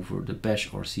over the bash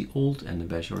RC old and the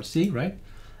bash RC, right?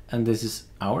 And this is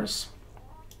ours.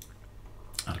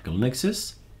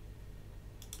 ArcoLinux's.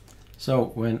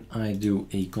 So when I do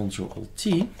a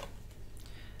Ctrl-Alt-T,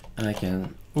 I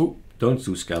can, oh, don't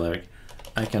do scal, Eric.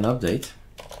 I can update,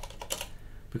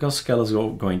 because scal is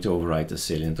going to overwrite the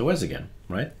Salient OS again,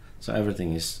 right? So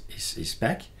everything is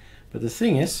back. But the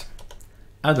thing is,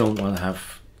 I don't want to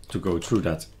have to go through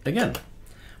that again.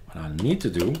 What I need to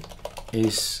do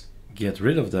is get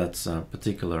rid of that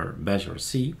particular bash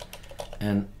RC,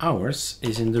 and ours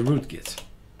is in the rootkit.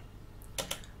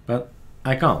 But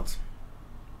I can't,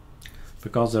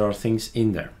 because there are things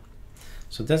in there.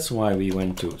 So that's why we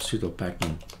went to sudo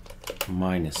pacman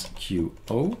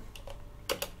 -qo.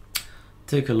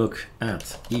 Take a look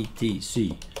at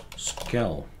etc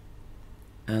scal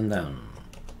and then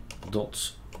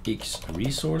 .x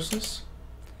resources.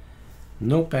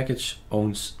 No package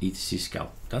owns etc scal.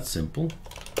 That's simple.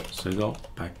 Sudo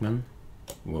pacman,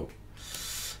 whoa,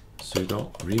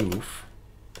 sudo remove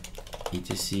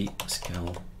etc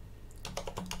scal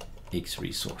x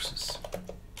resources.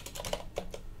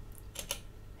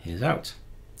 Here's out.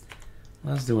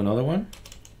 Let's do another one.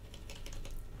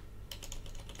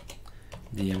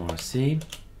 DMRC.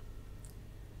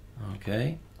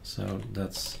 Okay, so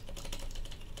that's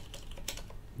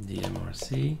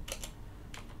DMRC.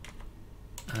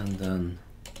 And then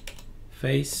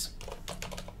face.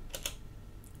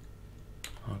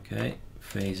 Okay,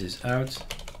 face is out.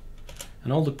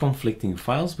 And all the conflicting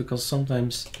files, because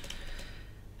sometimes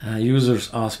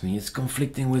users ask me, it's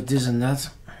conflicting with this and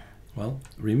that. Well,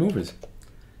 remove it.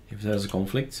 If there's a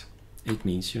conflict, it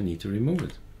means you need to remove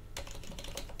it.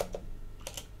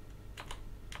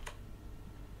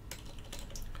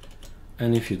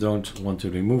 And if you don't want to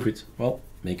remove it, well,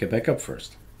 make a backup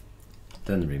first,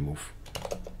 then remove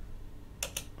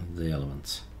the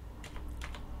elements.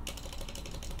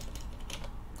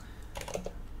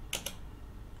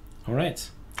 All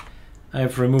right,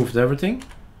 I've removed everything.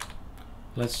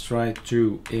 Let's try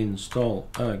to install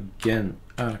again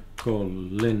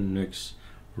ArcoLinux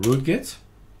rootkit.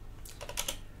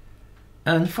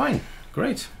 And fine,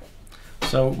 great.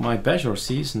 So my bash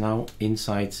RC is now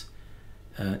inside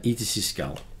etc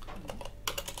scal.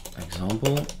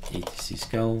 Example, etc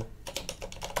scal,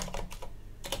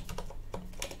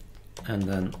 and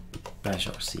then bash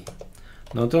RC.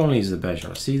 Not only is the bash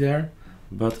RC there,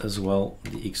 but as well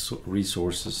the X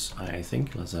resources, I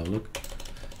think. Let's have a look.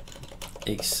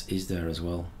 X is there as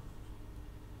well.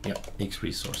 Yeah, X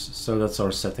resources. So that's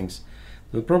our settings.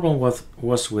 The problem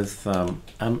was with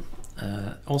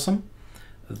Awesome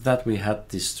that we had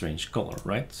this strange color,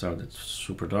 right? So that's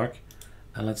super dark.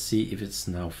 And let's see if it's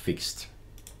now fixed.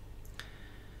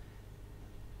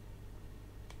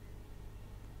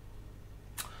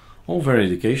 All very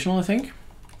educational, I think.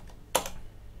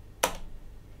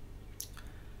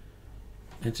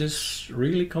 It is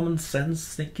really common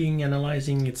sense thinking,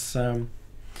 analyzing. It's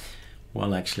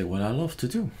well, actually what I love to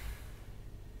do.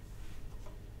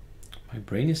 My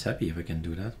brain is happy if I can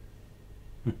do that.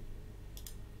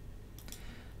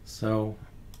 So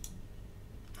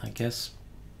I guess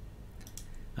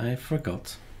I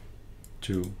forgot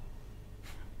to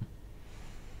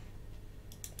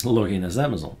log in as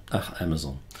Amazon.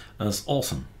 Amazon. That's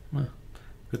awesome.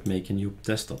 Could make a new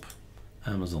desktop.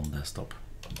 Amazon desktop.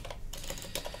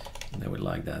 They would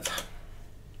like that.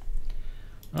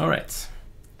 All right.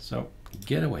 So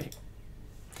get away.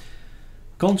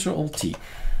 Ctrl-T.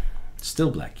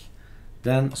 Still black.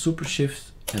 Then Super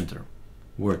Shift Enter.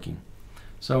 Working.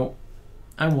 So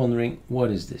I'm wondering,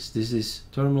 what is this? This is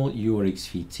terminal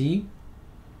urxvt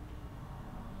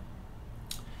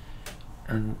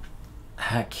and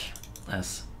hack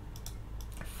as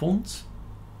font.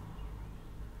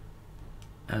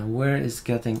 And where is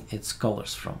getting its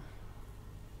colors from?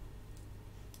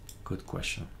 Good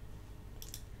question.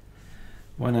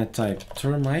 when I type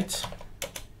termite,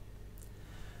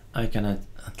 I can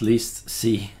at least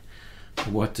see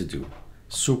what to do.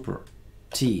 Super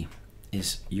T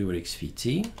is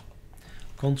urxvt.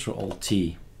 Control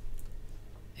T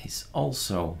is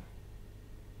also,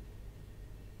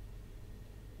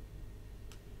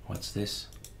 what's this?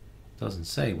 Doesn't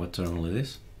say what terminal it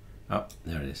is. Oh,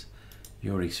 there it is.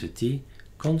 urxvt.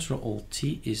 Control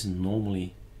T is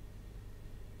normally,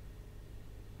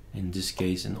 in this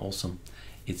case and awesome,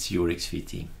 it's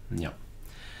urxvt. Yeah.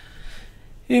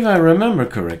 If I remember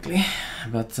correctly,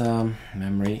 but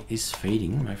memory is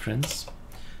fading, my friends.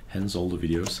 Hence all the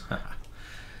videos.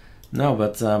 No,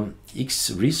 but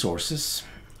X resources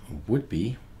would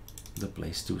be the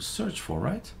place to search for,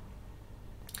 right?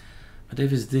 But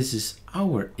if this is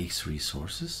our X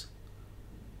resources,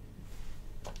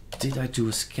 did I do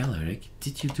a scale, Eric?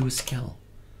 Did you do a scale?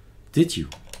 Did you?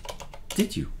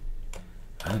 Did you?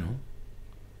 I don't know.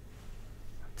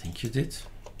 I think you did.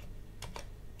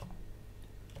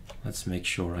 Let's make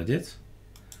sure I did.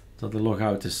 So the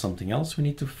logout is something else we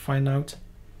need to find out.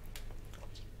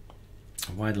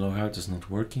 Why the logout is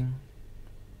not working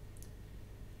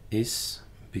is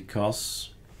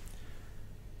because,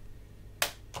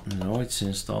 no, it's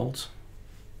installed.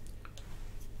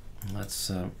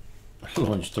 Let's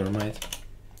launch termite.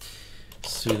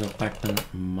 Sudo pacman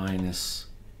minus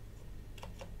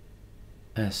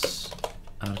s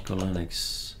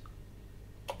ArcoLinux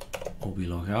ob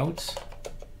logout.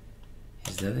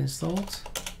 Is that installed?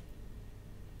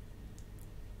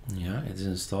 Yeah, it's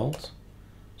installed.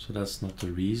 So that's not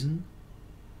the reason.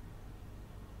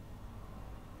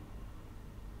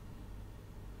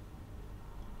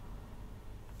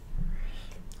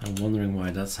 I'm wondering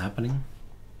why that's happening.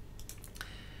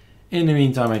 In the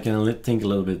meantime, I can think a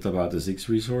little bit about the X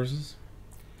resources.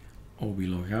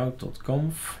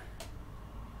 oblogout.conf.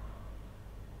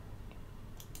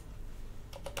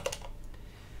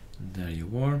 There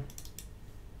you are.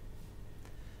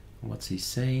 What's he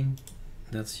saying?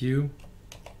 That's you.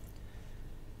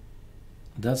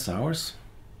 That's ours.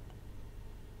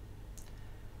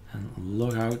 And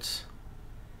logout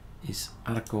is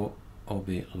Arco ob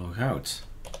logout.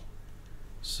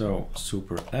 So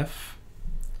super F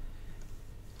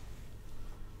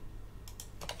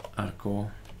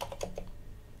Arco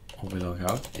ob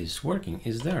logout is working,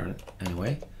 is there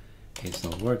anyway. It's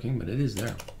not working, but it is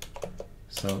there.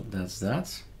 So that's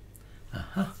that.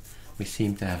 Aha, we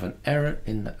seem to have an error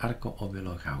in the Arco ob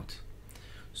logout.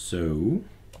 So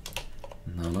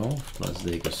nano plus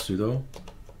deca sudo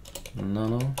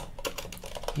nano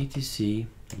etc,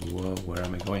 whoa, where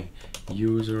am I going?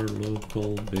 User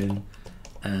local bin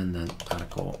and then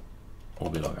Arco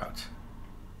ob logout.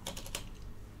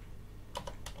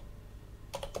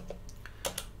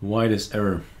 Why this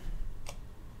error?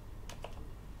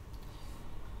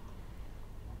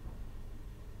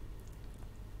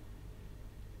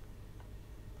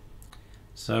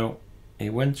 So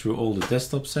it went through all the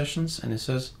desktop sessions and it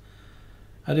says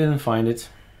I didn't find it,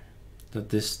 that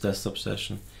this desktop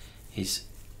session is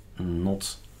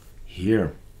not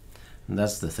here. And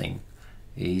that's the thing.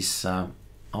 He's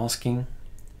asking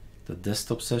the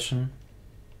desktop session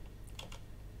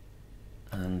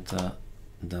and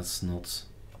that's not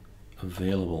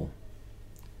available.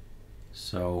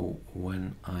 So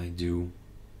when I do,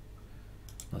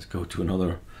 let's go to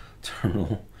another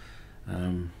terminal.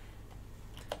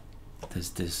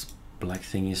 This black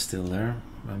thing is still there,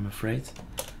 I'm afraid.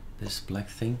 This black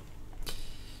thing.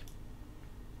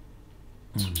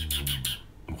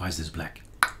 Why is this black?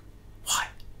 Why?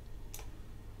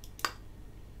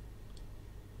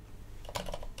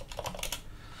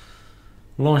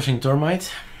 Launching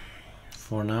termite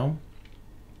for now.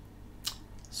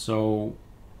 So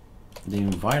the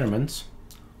environment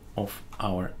of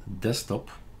our desktop,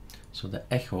 so the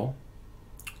echo,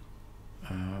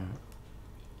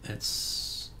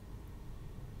 it's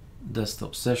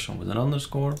desktop session with an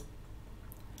underscore.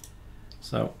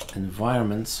 So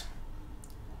environment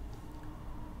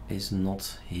is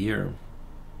not here.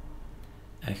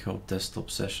 Echo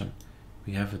desktop session.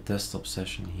 We have a desktop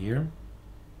session here.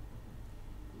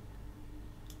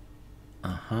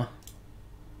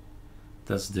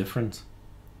 That's different.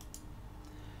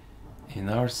 In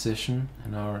our session,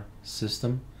 in our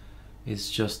system,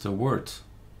 it's just a word.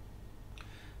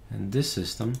 In this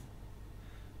system,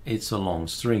 it's a long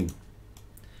string.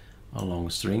 A long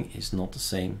string is not the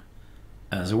same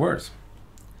as a word.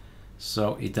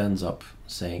 So it ends up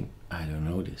saying, I don't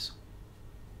know this.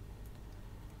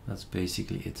 That's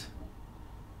basically it.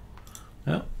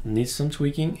 Well, needs some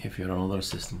tweaking if you're on another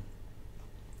system.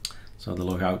 So the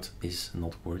logout is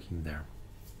not working there.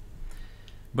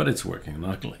 but it's working on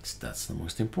ArcoLinux. That's the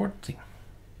most important thing.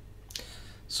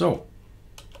 So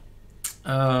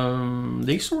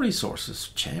these resources,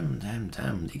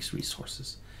 damn, these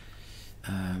resources.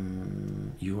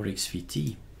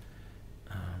 URXVT.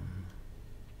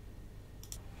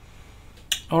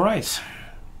 All right,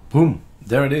 boom,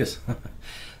 there it is.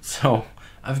 So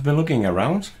I've been looking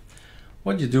around.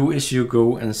 What you do is you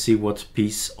go and see what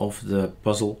piece of the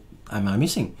puzzle am I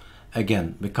missing.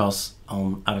 Again, because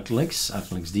on ArcoLinux,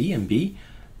 ArcoLinux D and B,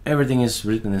 everything is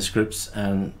written in scripts,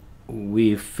 and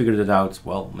we figured it out,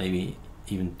 well, maybe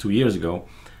even 2 years ago,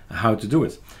 how to do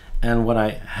it. And what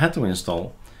I had to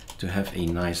install to have a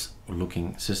nice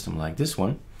looking system like this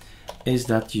one is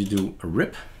that you do a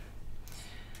rip.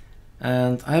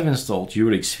 And I've installed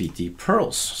URXVT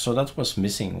Pearls, so that was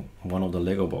missing one of the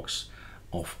Lego box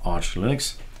of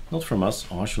ArcoLinux, not from us,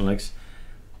 ArcoLinux,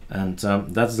 and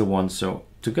that's the one. So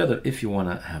together, if you want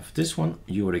to have this one,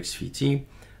 URXVT,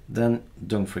 then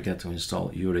don't forget to install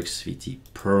URXVT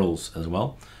Pearls as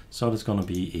well. So that's going to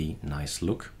be a nice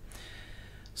look.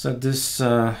 So this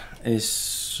is,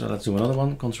 so let's do another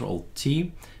one,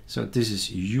 Control-T. So this is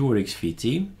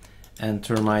URXVT, and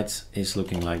Termite is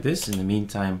looking like this. In the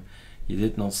meantime, you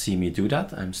did not see me do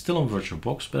that. I'm still on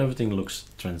VirtualBox, but everything looks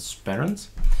transparent.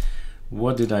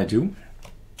 What did I do?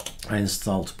 I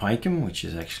installed PyChem, which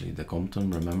is actually the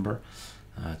Compton, remember,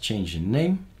 change in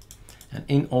name. And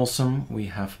in Awesome, we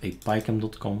have a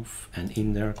pychem.conf, and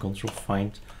in there, control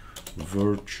find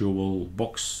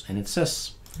VirtualBox, and it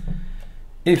says,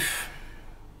 if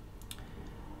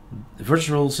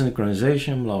virtual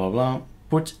synchronization, blah, blah, blah,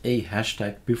 put a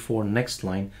hashtag before next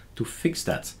line to fix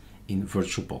that in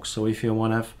VirtualBox. So if you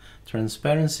want to have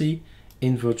transparency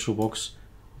in VirtualBox,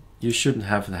 you shouldn't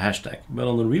have the hashtag, but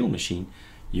on the real machine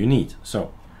you need.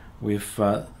 So with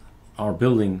our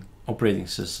building operating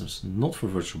systems, not for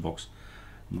VirtualBox,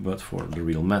 but for the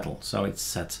real metal. So it's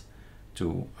set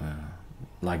to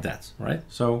like that, right?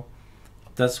 So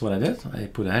that's what I did. I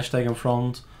put a hashtag in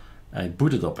front, I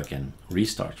boot it up again,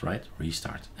 restart, right?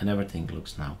 Restart, and everything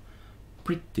looks now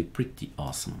pretty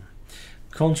awesome.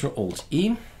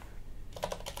 Control-Alt-E.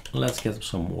 Let's get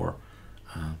some more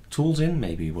tools in.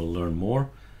 Maybe we'll learn more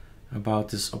about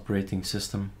this operating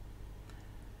system.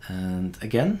 And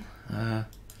again,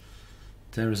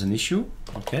 there is an issue.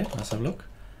 Okay, let's have a look.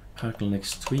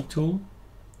 ArcoLinux tweak tool.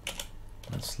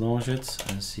 Let's launch it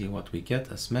and see what we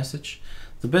get as message.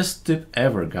 The best tip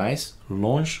ever, guys.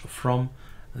 Launch from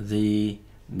the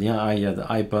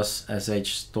iBus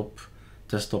SH stop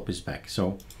desktop is back.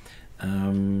 So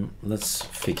let's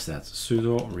fix that.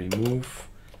 Sudo remove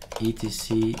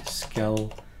etc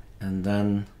scal, and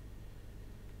then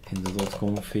in the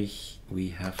 .config we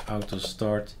have auto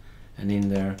start, and in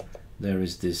there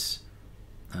is this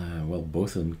well,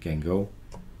 both of them can go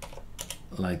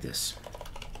like this.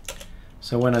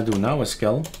 So when I do now a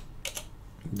scal,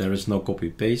 there is no copy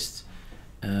paste,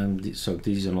 so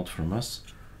these are not from us,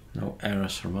 no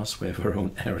errors from us. We have our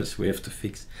own errors we have to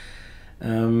fix.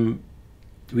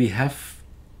 We have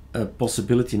a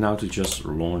possibility now to just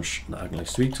launch the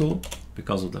ArcoLinux tweak tool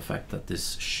because of the fact that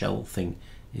this shell thing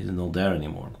is not there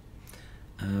anymore.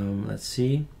 Let's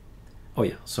see. Oh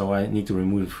yeah, so I need to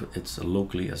remove it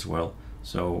locally as well.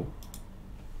 So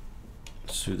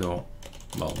sudo,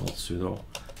 well, not sudo,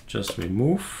 just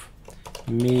remove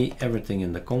me everything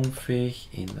in the config,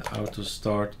 in the auto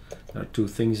start. There are two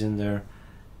things in there,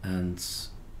 and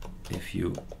if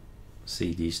you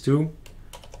see these two,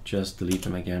 just delete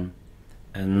them again.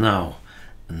 And now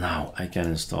I can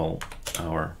install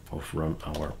our, or run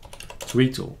our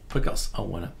tweak tool, because I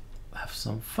want to have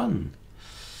some fun.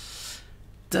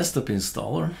 Desktop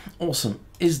installer, awesome,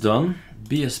 is done.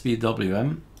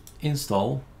 BSPWM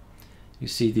install. You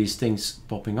see these things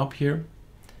popping up here,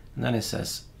 and then it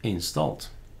says installed.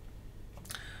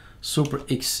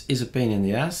 SuperX is a pain in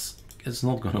the ass. It's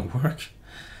not gonna work.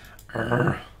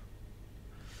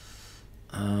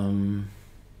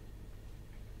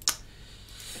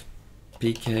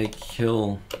 PK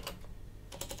kill.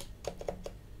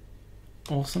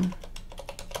 Awesome.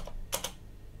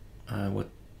 What?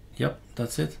 Yep,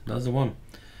 that's it. That's the one.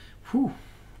 Whew,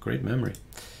 great memory.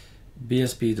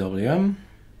 BSPWM.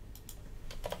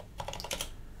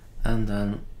 And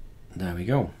then there we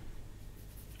go.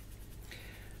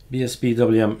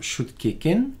 BSPWM should kick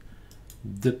in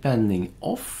depending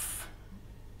off.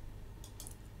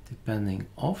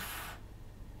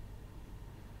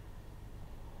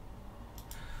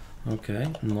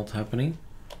 Okay, not happening.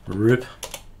 RIP.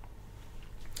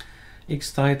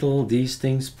 X title, these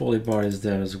things, polybar is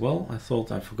there as well. I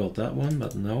thought I forgot that one,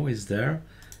 but no, it's there.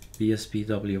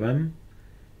 BSPWM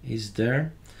is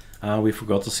there. We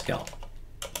forgot the scal.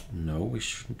 No, we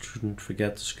shouldn't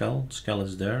forget the skull. Skull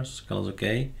is there, skull is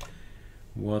okay.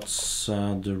 What's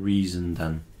the reason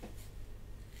then?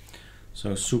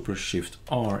 So Super Shift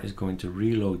R is going to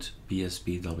reload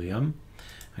BSPWM.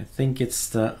 I think that's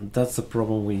the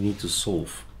problem we need to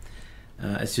solve.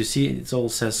 As you see, it all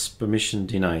says permission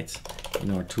denied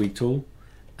in our tweak tool.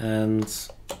 And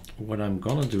what I'm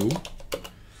gonna do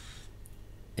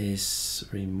is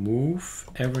remove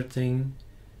everything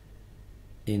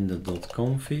in the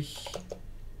 .config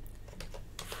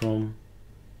from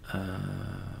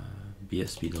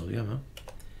BSPWM. Huh?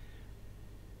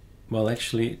 Well,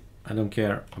 actually, I don't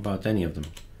care about any of them.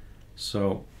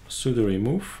 So sudo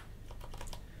remove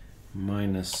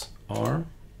 -r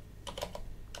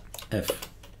f.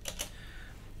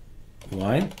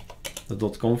 Why? The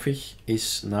 .config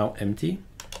is now empty.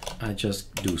 I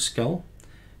just do skull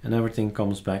and everything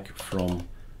comes back from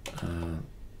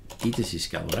etc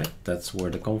skull, right? That's where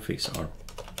the configs are.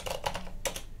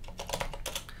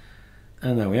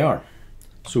 And there we are.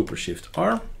 Super Shift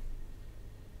R.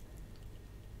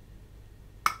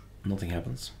 Nothing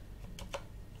happens.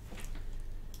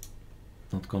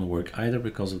 Not gonna work either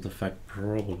because of the fact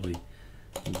probably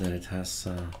that it has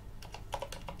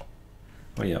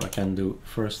oh yeah, I can do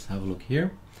first have a look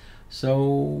here.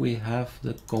 So we have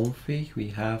the config, we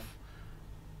have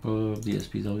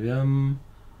BSPWM,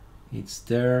 it's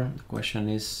there. The question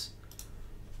is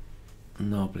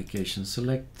no application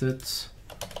selected.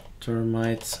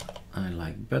 Termite I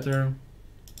like better.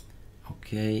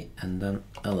 Okay, and then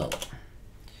LL.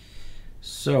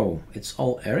 So it's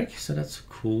all Eric, so that's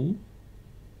cool.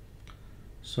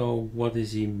 So what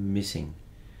is he missing?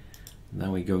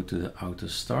 Now we go to the auto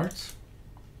start.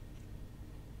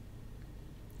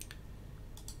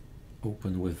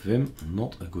 Open with Vim,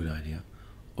 not a good idea.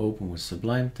 Open with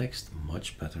Sublime Text,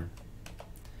 much better.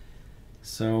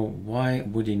 So why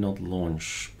would he not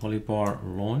launch? Polybar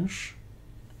launch.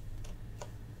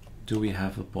 Do we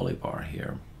have a polybar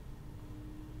here?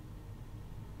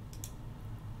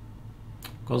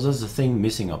 Because that's the thing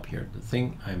missing up here. The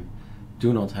thing I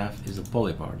do not have is a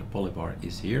polybar. The polybar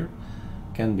is here,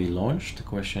 can be launched. The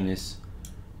question is,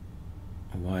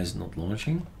 why is it not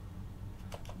launching?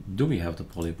 Do we have the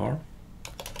polybar?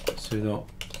 Sudo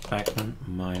pacman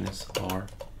 -r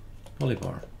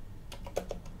polybar.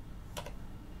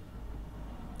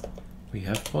 We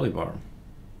have polybar.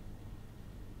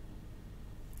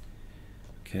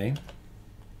 Okay,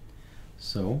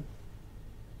 so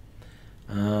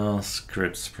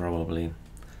scripts probably.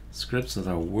 Scripts that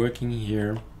are working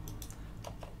here,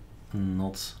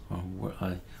 not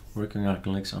working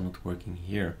ArcoLinux are not working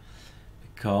here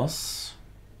because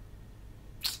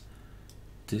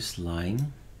this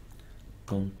line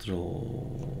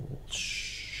Control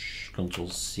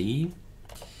C,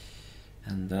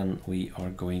 and then we are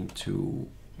going to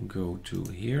go to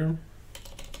here,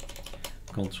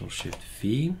 Control Shift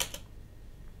V.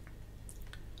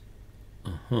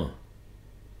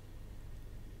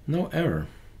 No error.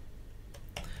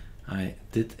 I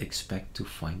did expect to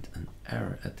find an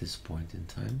error at this point in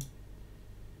time.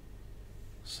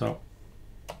 So,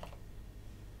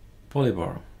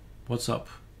 polybar, what's up?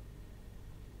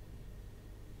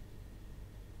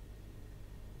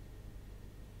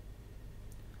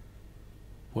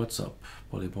 What's up,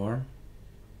 polybar?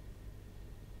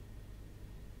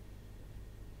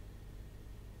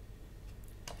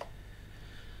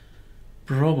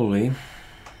 Probably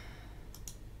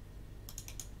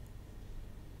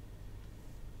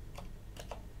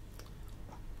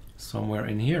somewhere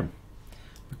in here,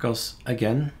 because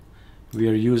again we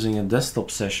are using a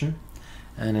desktop session,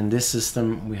 and in this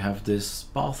system we have this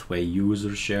pathway,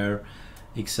 user share,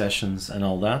 accessions and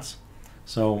all that.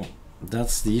 So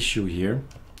that's the issue here,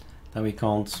 that we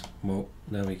can't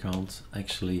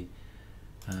actually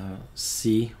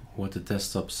see what the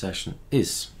desktop session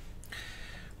is.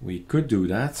 We could do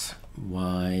that.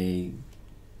 I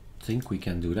think we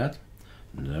can do that.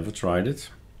 Never tried it.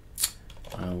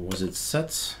 Was it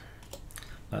set?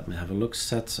 Let me have a look.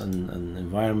 Set an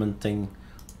environment thing.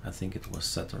 I think it was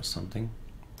set or something.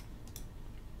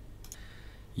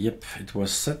 Yep, it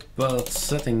was set, but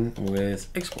setting with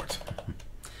export.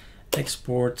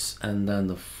 Export, and then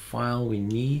the file we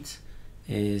need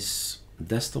is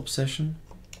desktop session.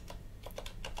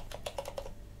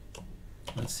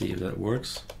 Let's see if that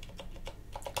works.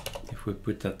 If we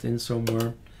put that in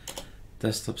somewhere,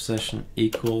 desktop session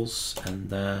equals, and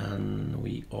then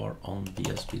we are on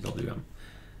BSPWM.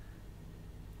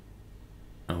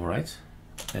 All right,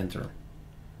 enter.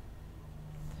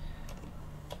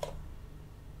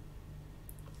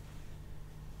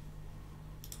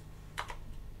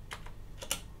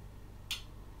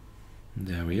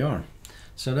 There we are.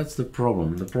 So that's the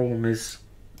problem. The problem is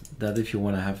that if you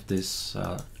want to have this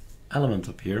element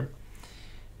up here,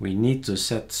 we need to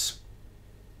set,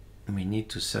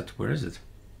 where is it?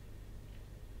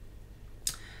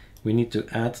 We need to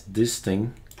add this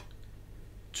thing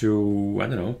to, I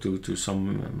don't know, to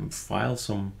some file,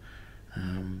 some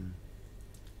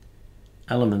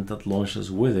element that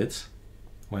launches with it.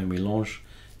 When we launch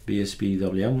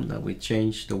BSPWM, that we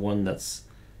change the one that's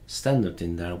standard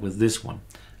in there with this one,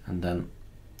 and then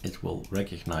it will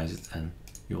recognize it and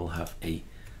you will have a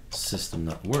system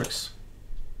that works.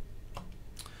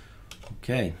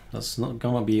 Okay, that's not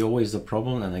gonna be always the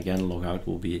problem, and again logout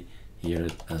will be here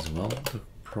as well, the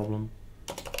problem.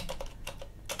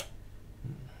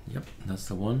 Yep, that's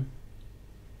the one.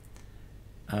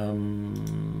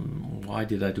 Why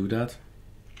did I do that?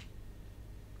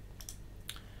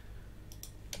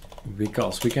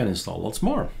 Because we can install lots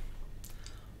more,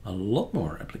 a lot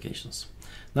more applications.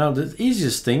 Now the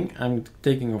easiest thing, I'm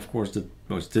taking of course the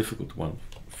most difficult one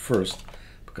first,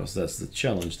 because that's the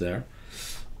challenge there.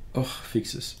 Oh,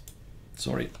 fixes.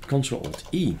 Sorry,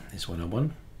 Ctrl-Alt-E is what I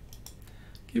want.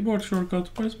 Keyboard shortcut,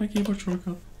 where's my keyboard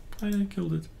shortcut? I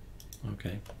killed it.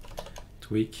 Okay,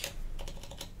 tweak.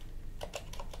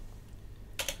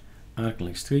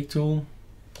 ArcoLinux tweak tool.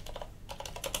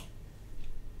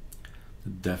 The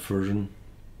dev version.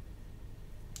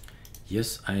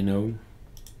 Yes, I know.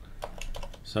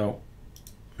 So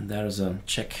there's a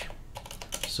check,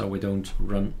 so we don't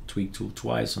run tweak tool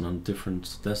twice on a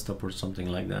different desktop or something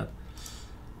like that.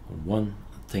 One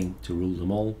thing to rule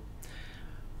them all.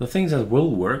 The things that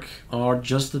will work are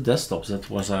just the desktops. That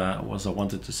was I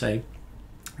wanted to say.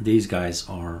 These guys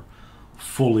are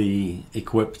fully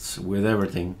equipped with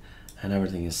everything, and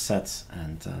everything is set,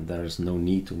 and there is no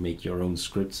need to make your own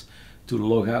scripts to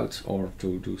log out or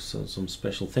to do some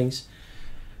special things.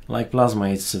 Like Plasma,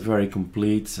 it's very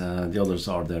complete. The others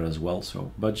are there as well.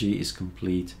 So Budgie is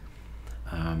complete.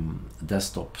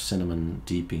 Desktop, Cinnamon,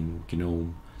 Deeping,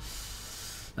 GNOME,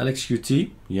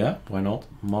 LXQT, yeah, why not?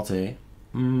 Mate,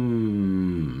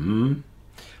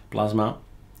 Plasma,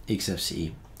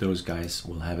 XFCE. Those guys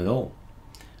will have it all.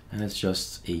 And it's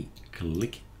just a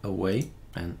click away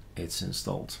and it's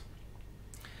installed.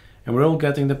 And we're all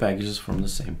getting the packages from the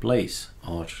same place.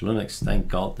 ArcoLinux, thank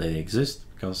God they exist,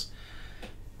 because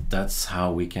that's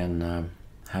how we can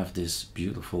have this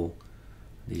beautiful,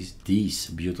 these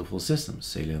beautiful systems.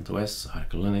 Salient OS,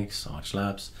 ArcoLinux, Arch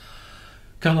Labs,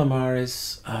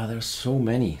 Calamaris. There's so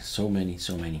many.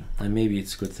 And maybe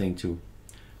it's a good thing to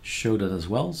show that as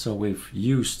well. So we've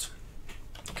used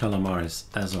Calamaris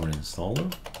as our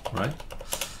installer, right?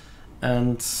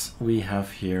 And we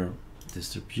have here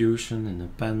distribution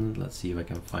independent. Let's see if I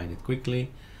can find it quickly.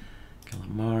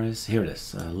 Calamaris, here it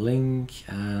is, link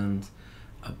and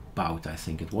about, I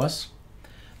think it was.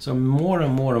 So more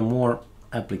and more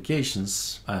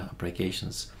applications,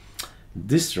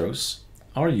 distros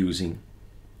are using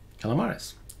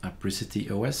Calamaris. Apricity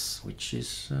OS, which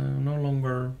is no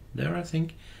longer there, I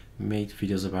think. Made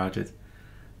videos about it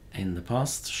in the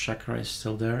past. Chakra is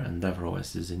still there, and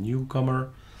DevOS is a newcomer.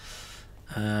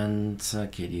 And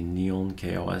KD Neon,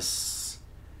 KOS,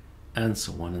 and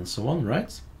so on,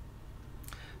 right?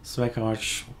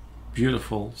 SwagArch,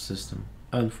 beautiful system,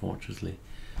 unfortunately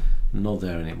not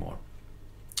there anymore.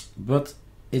 But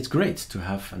it's great to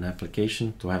have an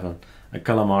application, to have a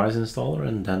Calamaris installer,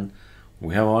 and then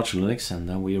we have ArcoLinux, and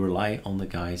then we rely on the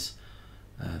guys,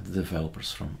 the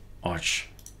developers from Arch.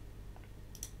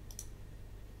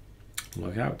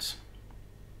 Log out.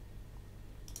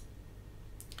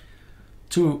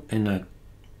 Two in a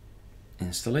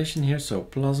installation here, so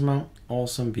Plasma,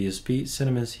 awesome, BSP,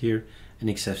 Cinnamon is here, and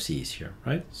XFC is here,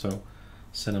 right? So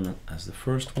Cinnamon as the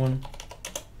first one.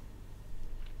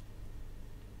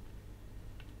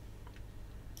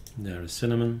 There is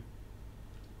Cinnamon.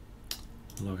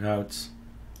 Log out.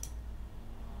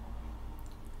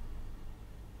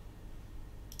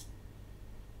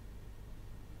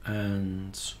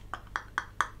 And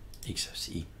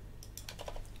XFCE.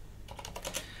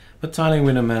 But tiling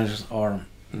window managers are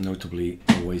notably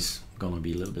always gonna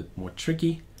be a little bit more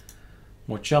tricky,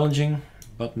 more challenging,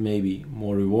 but maybe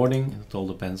more rewarding. It all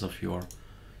depends of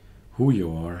who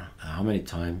you are, how many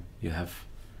time you have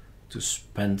to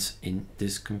spend in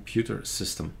this computer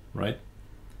system, right?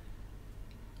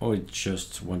 Or you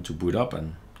just want to boot up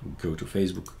and go to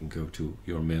Facebook and go to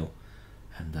your mail,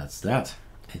 and that's that.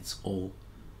 It's all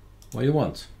what you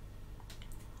want.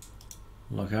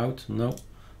 Log out, no.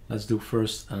 Let's do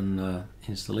first an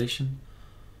installation.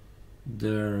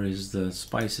 There is the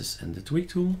spices and the tweak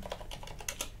tool.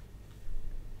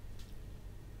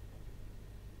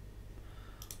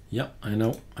 Yeah, I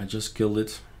know, I just killed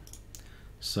it.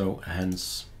 So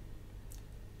hence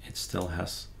it still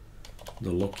has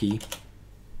the lock key.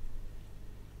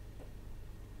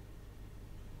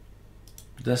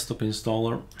 Desktop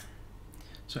installer.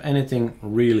 So anything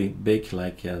really big,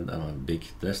 like big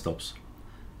desktops,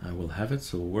 will have it.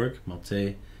 So it'll work.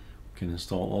 Mate can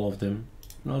install all of them.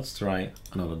 Now let's try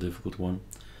another difficult one.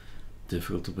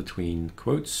 Difficult between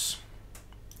quotes.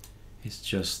 It's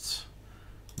just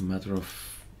a matter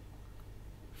of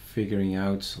figuring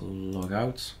out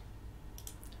logout.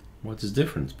 What is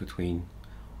different between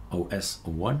OS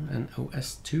 1 and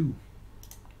OS 2?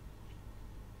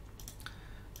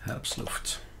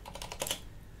 Helpsluft.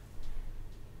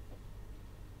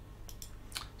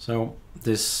 So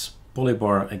this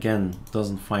polybar again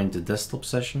doesn't find the desktop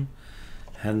session,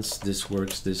 hence this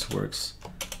works,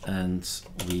 and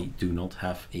we do not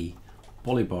have a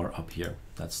polybar up here.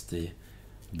 That's the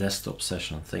desktop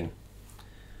session thing.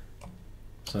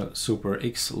 So Super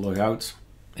X logout,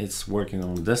 it's working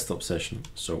on desktop session,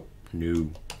 so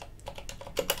no.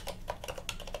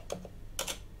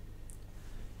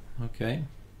 Okay.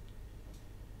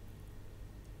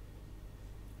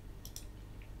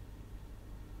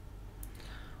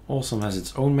 Awesome has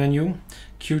its own menu.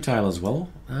 Qtile as well.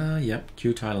 Yeah,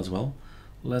 Qtile as well.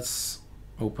 Let's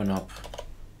open up.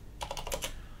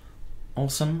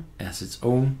 Awesome has its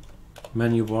own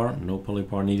menu bar. No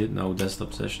polybar needed. No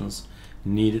desktop sessions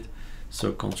needed.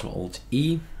 So Ctrl Alt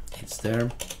E. It's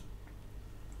there.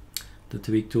 The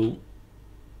tweak tool.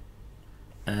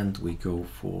 And we go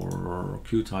for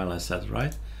Qtile, I said,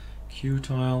 right?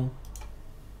 Qtile.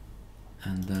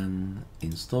 And then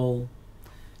install.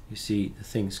 You see the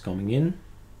things coming in.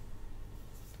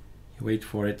 You wait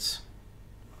for it.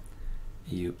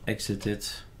 You exit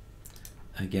it.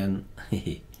 Again,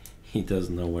 he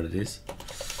doesn't know what it is.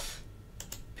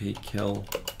 PKL,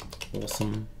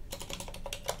 awesome.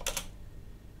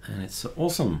 And it's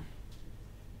awesome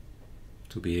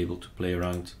to be able to play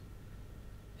around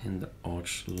in the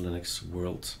ArcoLinux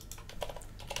world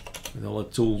with all the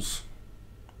tools.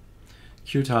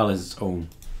 Qtile is its own.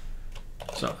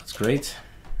 So that's great.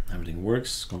 Everything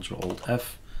works. Ctrl Alt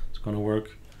F, it's gonna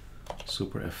work.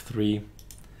 Super F3,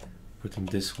 putting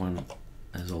this one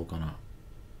is all gonna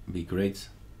be great.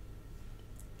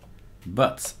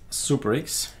 But Super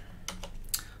X,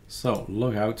 so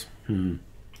log out.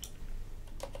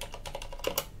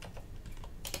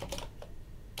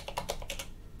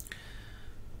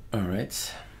 All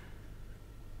right,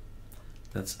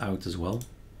 that's out as well.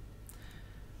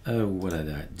 What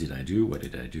did I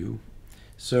do?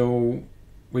 So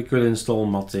we could install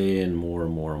Mate and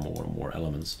more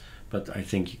elements, but I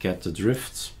think you get the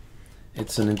drift.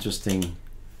 It's an interesting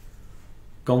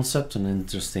concept, an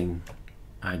interesting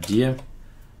idea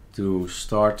to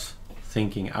start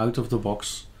thinking out of the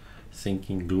box,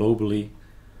 thinking globally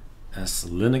as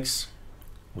Linux,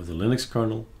 with a Linux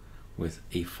kernel, with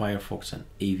a Firefox and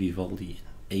a Vivaldi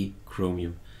and a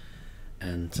Chromium.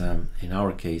 And in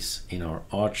our case, in our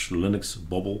ArcoLinux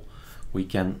bubble, we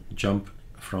can jump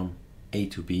from A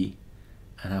to B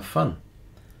and have fun.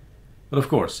 But of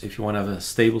course, if you want to have a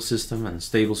stable system and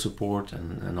stable support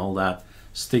and all that,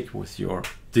 stick with your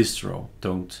distro.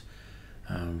 Don't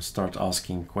start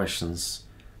asking questions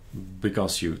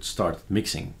because you start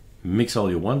mixing. Mix all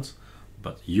you want,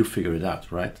 but you figure it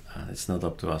out, right? It's not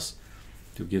up to us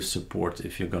to give support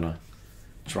if you're gonna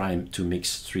try to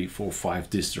mix 3, 4, 5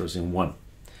 distros in one.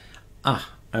 I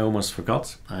almost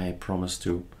forgot. I promised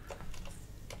to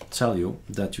tell you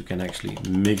that you can actually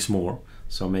mix more,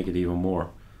 so make it even more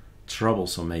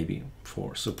troublesome maybe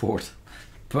for support.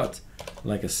 But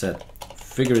like I said,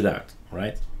 figure it out,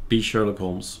 right? Be Sherlock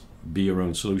Holmes, be your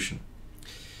own solution.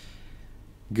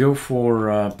 Go for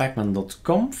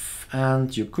pacman.conf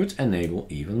and you could enable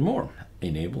even more.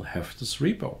 Enable Hefter's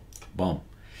repo. Boom,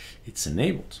 it's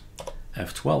enabled.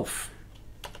 F12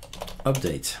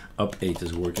 update. Up8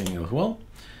 is working as well,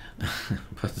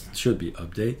 but it should be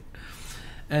update.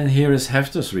 And here is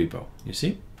Hefter's repo, you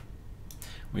see?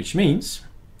 Which means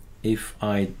if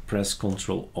I press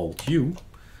Ctrl Alt U,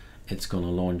 it's gonna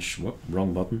launch, whoop,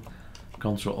 wrong button.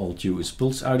 Ctrl Alt U is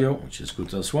Pulse Audio, which is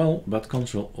good as well, but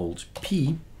Ctrl Alt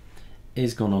P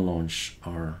is gonna launch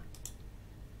our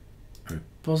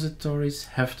repositories,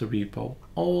 Hefter repo.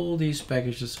 All these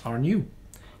packages are new.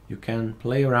 You can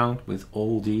play around with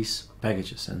all these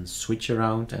packages and switch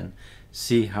around and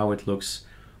see how it looks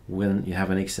when you have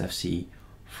an XFCE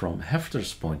from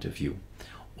Hefter's point of view,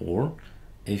 or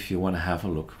if you want to have a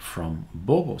look from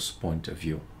Bobo's point of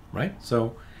view, right?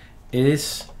 So it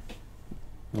is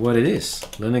what it is.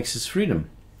 Linux is freedom.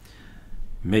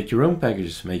 Make your own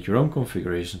packages, make your own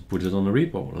configuration, put it on a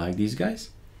repo like these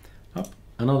guys. Up,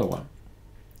 another one.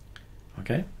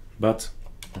 Okay, but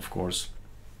of course,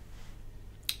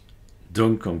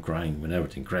 don't come crying when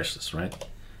everything crashes, right?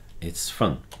 It's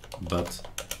fun, but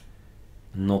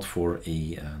not for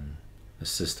a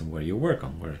system where you work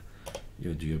on, where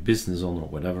you do your business on or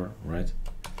whatever, right?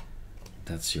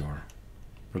 That's your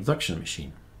production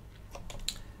machine.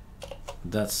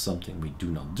 That's something we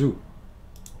do not do.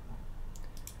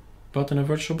 But in a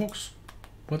VirtualBox,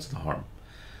 what's the harm?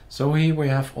 So here we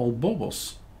have all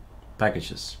Bobo's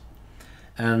packages,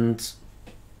 and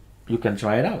you can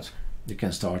try it out. You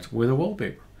can start with a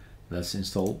wallpaper. Let's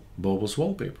install Bobo's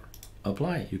wallpaper.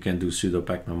 Apply. You can do sudo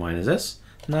pacman -s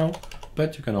now,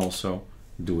 but you can also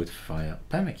do it via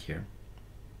pamic here.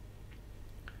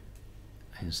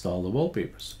 Install the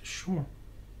wallpapers. Sure,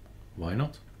 why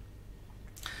not?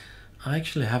 I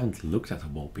actually haven't looked at the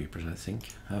wallpapers, I think.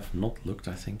 I have not looked,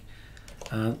 I think.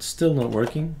 Still not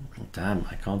working. Damn,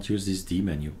 I can't use this D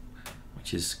menu,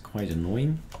 which is quite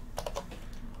annoying.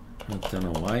 I don't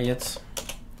know why yet.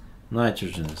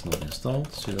 Nitrogen is not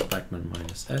installed. Sudo pacman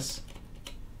 -s.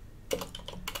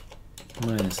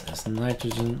 -s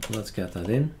nitrogen. Let's get that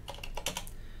in.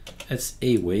 It's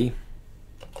a way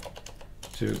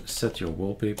to set your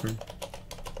wallpaper.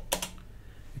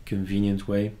 A convenient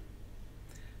way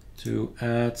to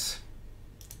add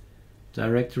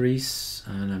directories,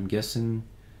 and I'm guessing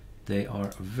they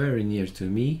are very near to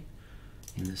me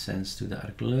in the sense to the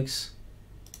ArcoLinux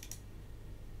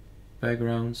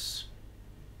backgrounds.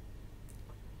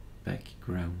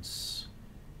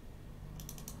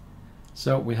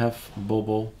 So we have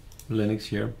Bobo Linux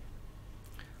here.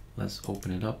 Let's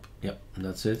open it up. Yep,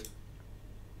 that's it.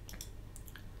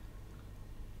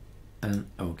 And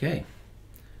okay,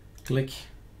 click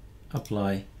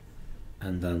apply,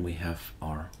 and then we have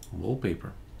our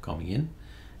wallpaper coming in.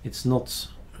 It's not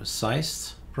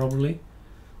sized properly,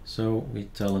 so we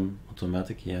tell them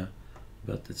automatic, yeah,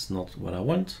 but it's not what I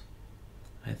want.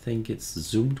 I think it's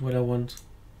zoomed what I want.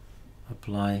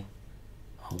 Apply,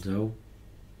 although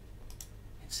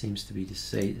it seems to be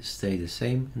stay the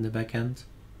same in the back end.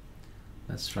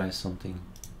 Let's try something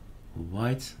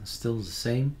white, still the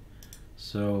same.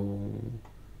 So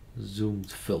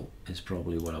zoomed fill is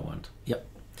probably what I want. Yep.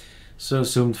 So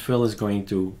zoomed fill is going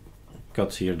to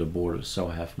cut here the borders. So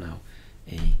I have now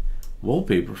a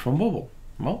wallpaper from Bobo.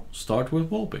 Well, start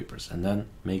with wallpapers and then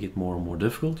make it more and more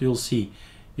difficult. You'll see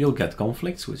you'll get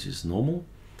conflicts, which is normal,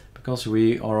 because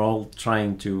we are all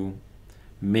trying to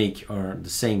make the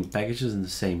same packages in the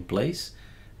same place.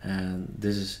 And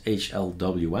this is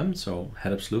HLWM, so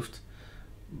Herpsluft.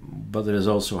 But there is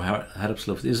also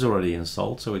Herpsluft is already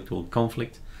installed, so it will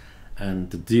conflict. And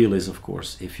the deal is, of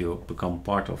course, if you become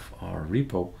part of our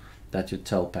repo, that you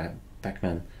tell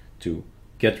pacman to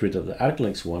get rid of the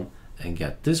ArcoLinux one and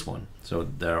get this one. So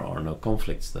there are no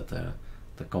conflicts, that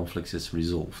the conflicts is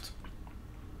resolved.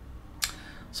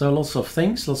 So lots of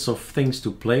things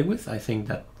to play with. I think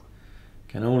that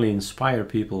can only inspire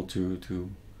people to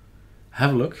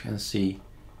have a look and see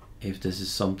if this is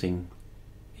something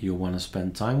you want to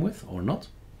spend time with or not.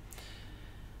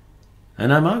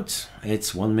 And I'm out.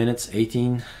 It's 1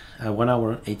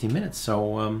 hour 18 minutes.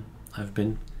 So I've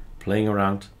been playing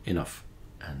around enough,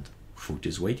 and food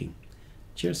is waiting.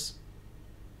 Cheers.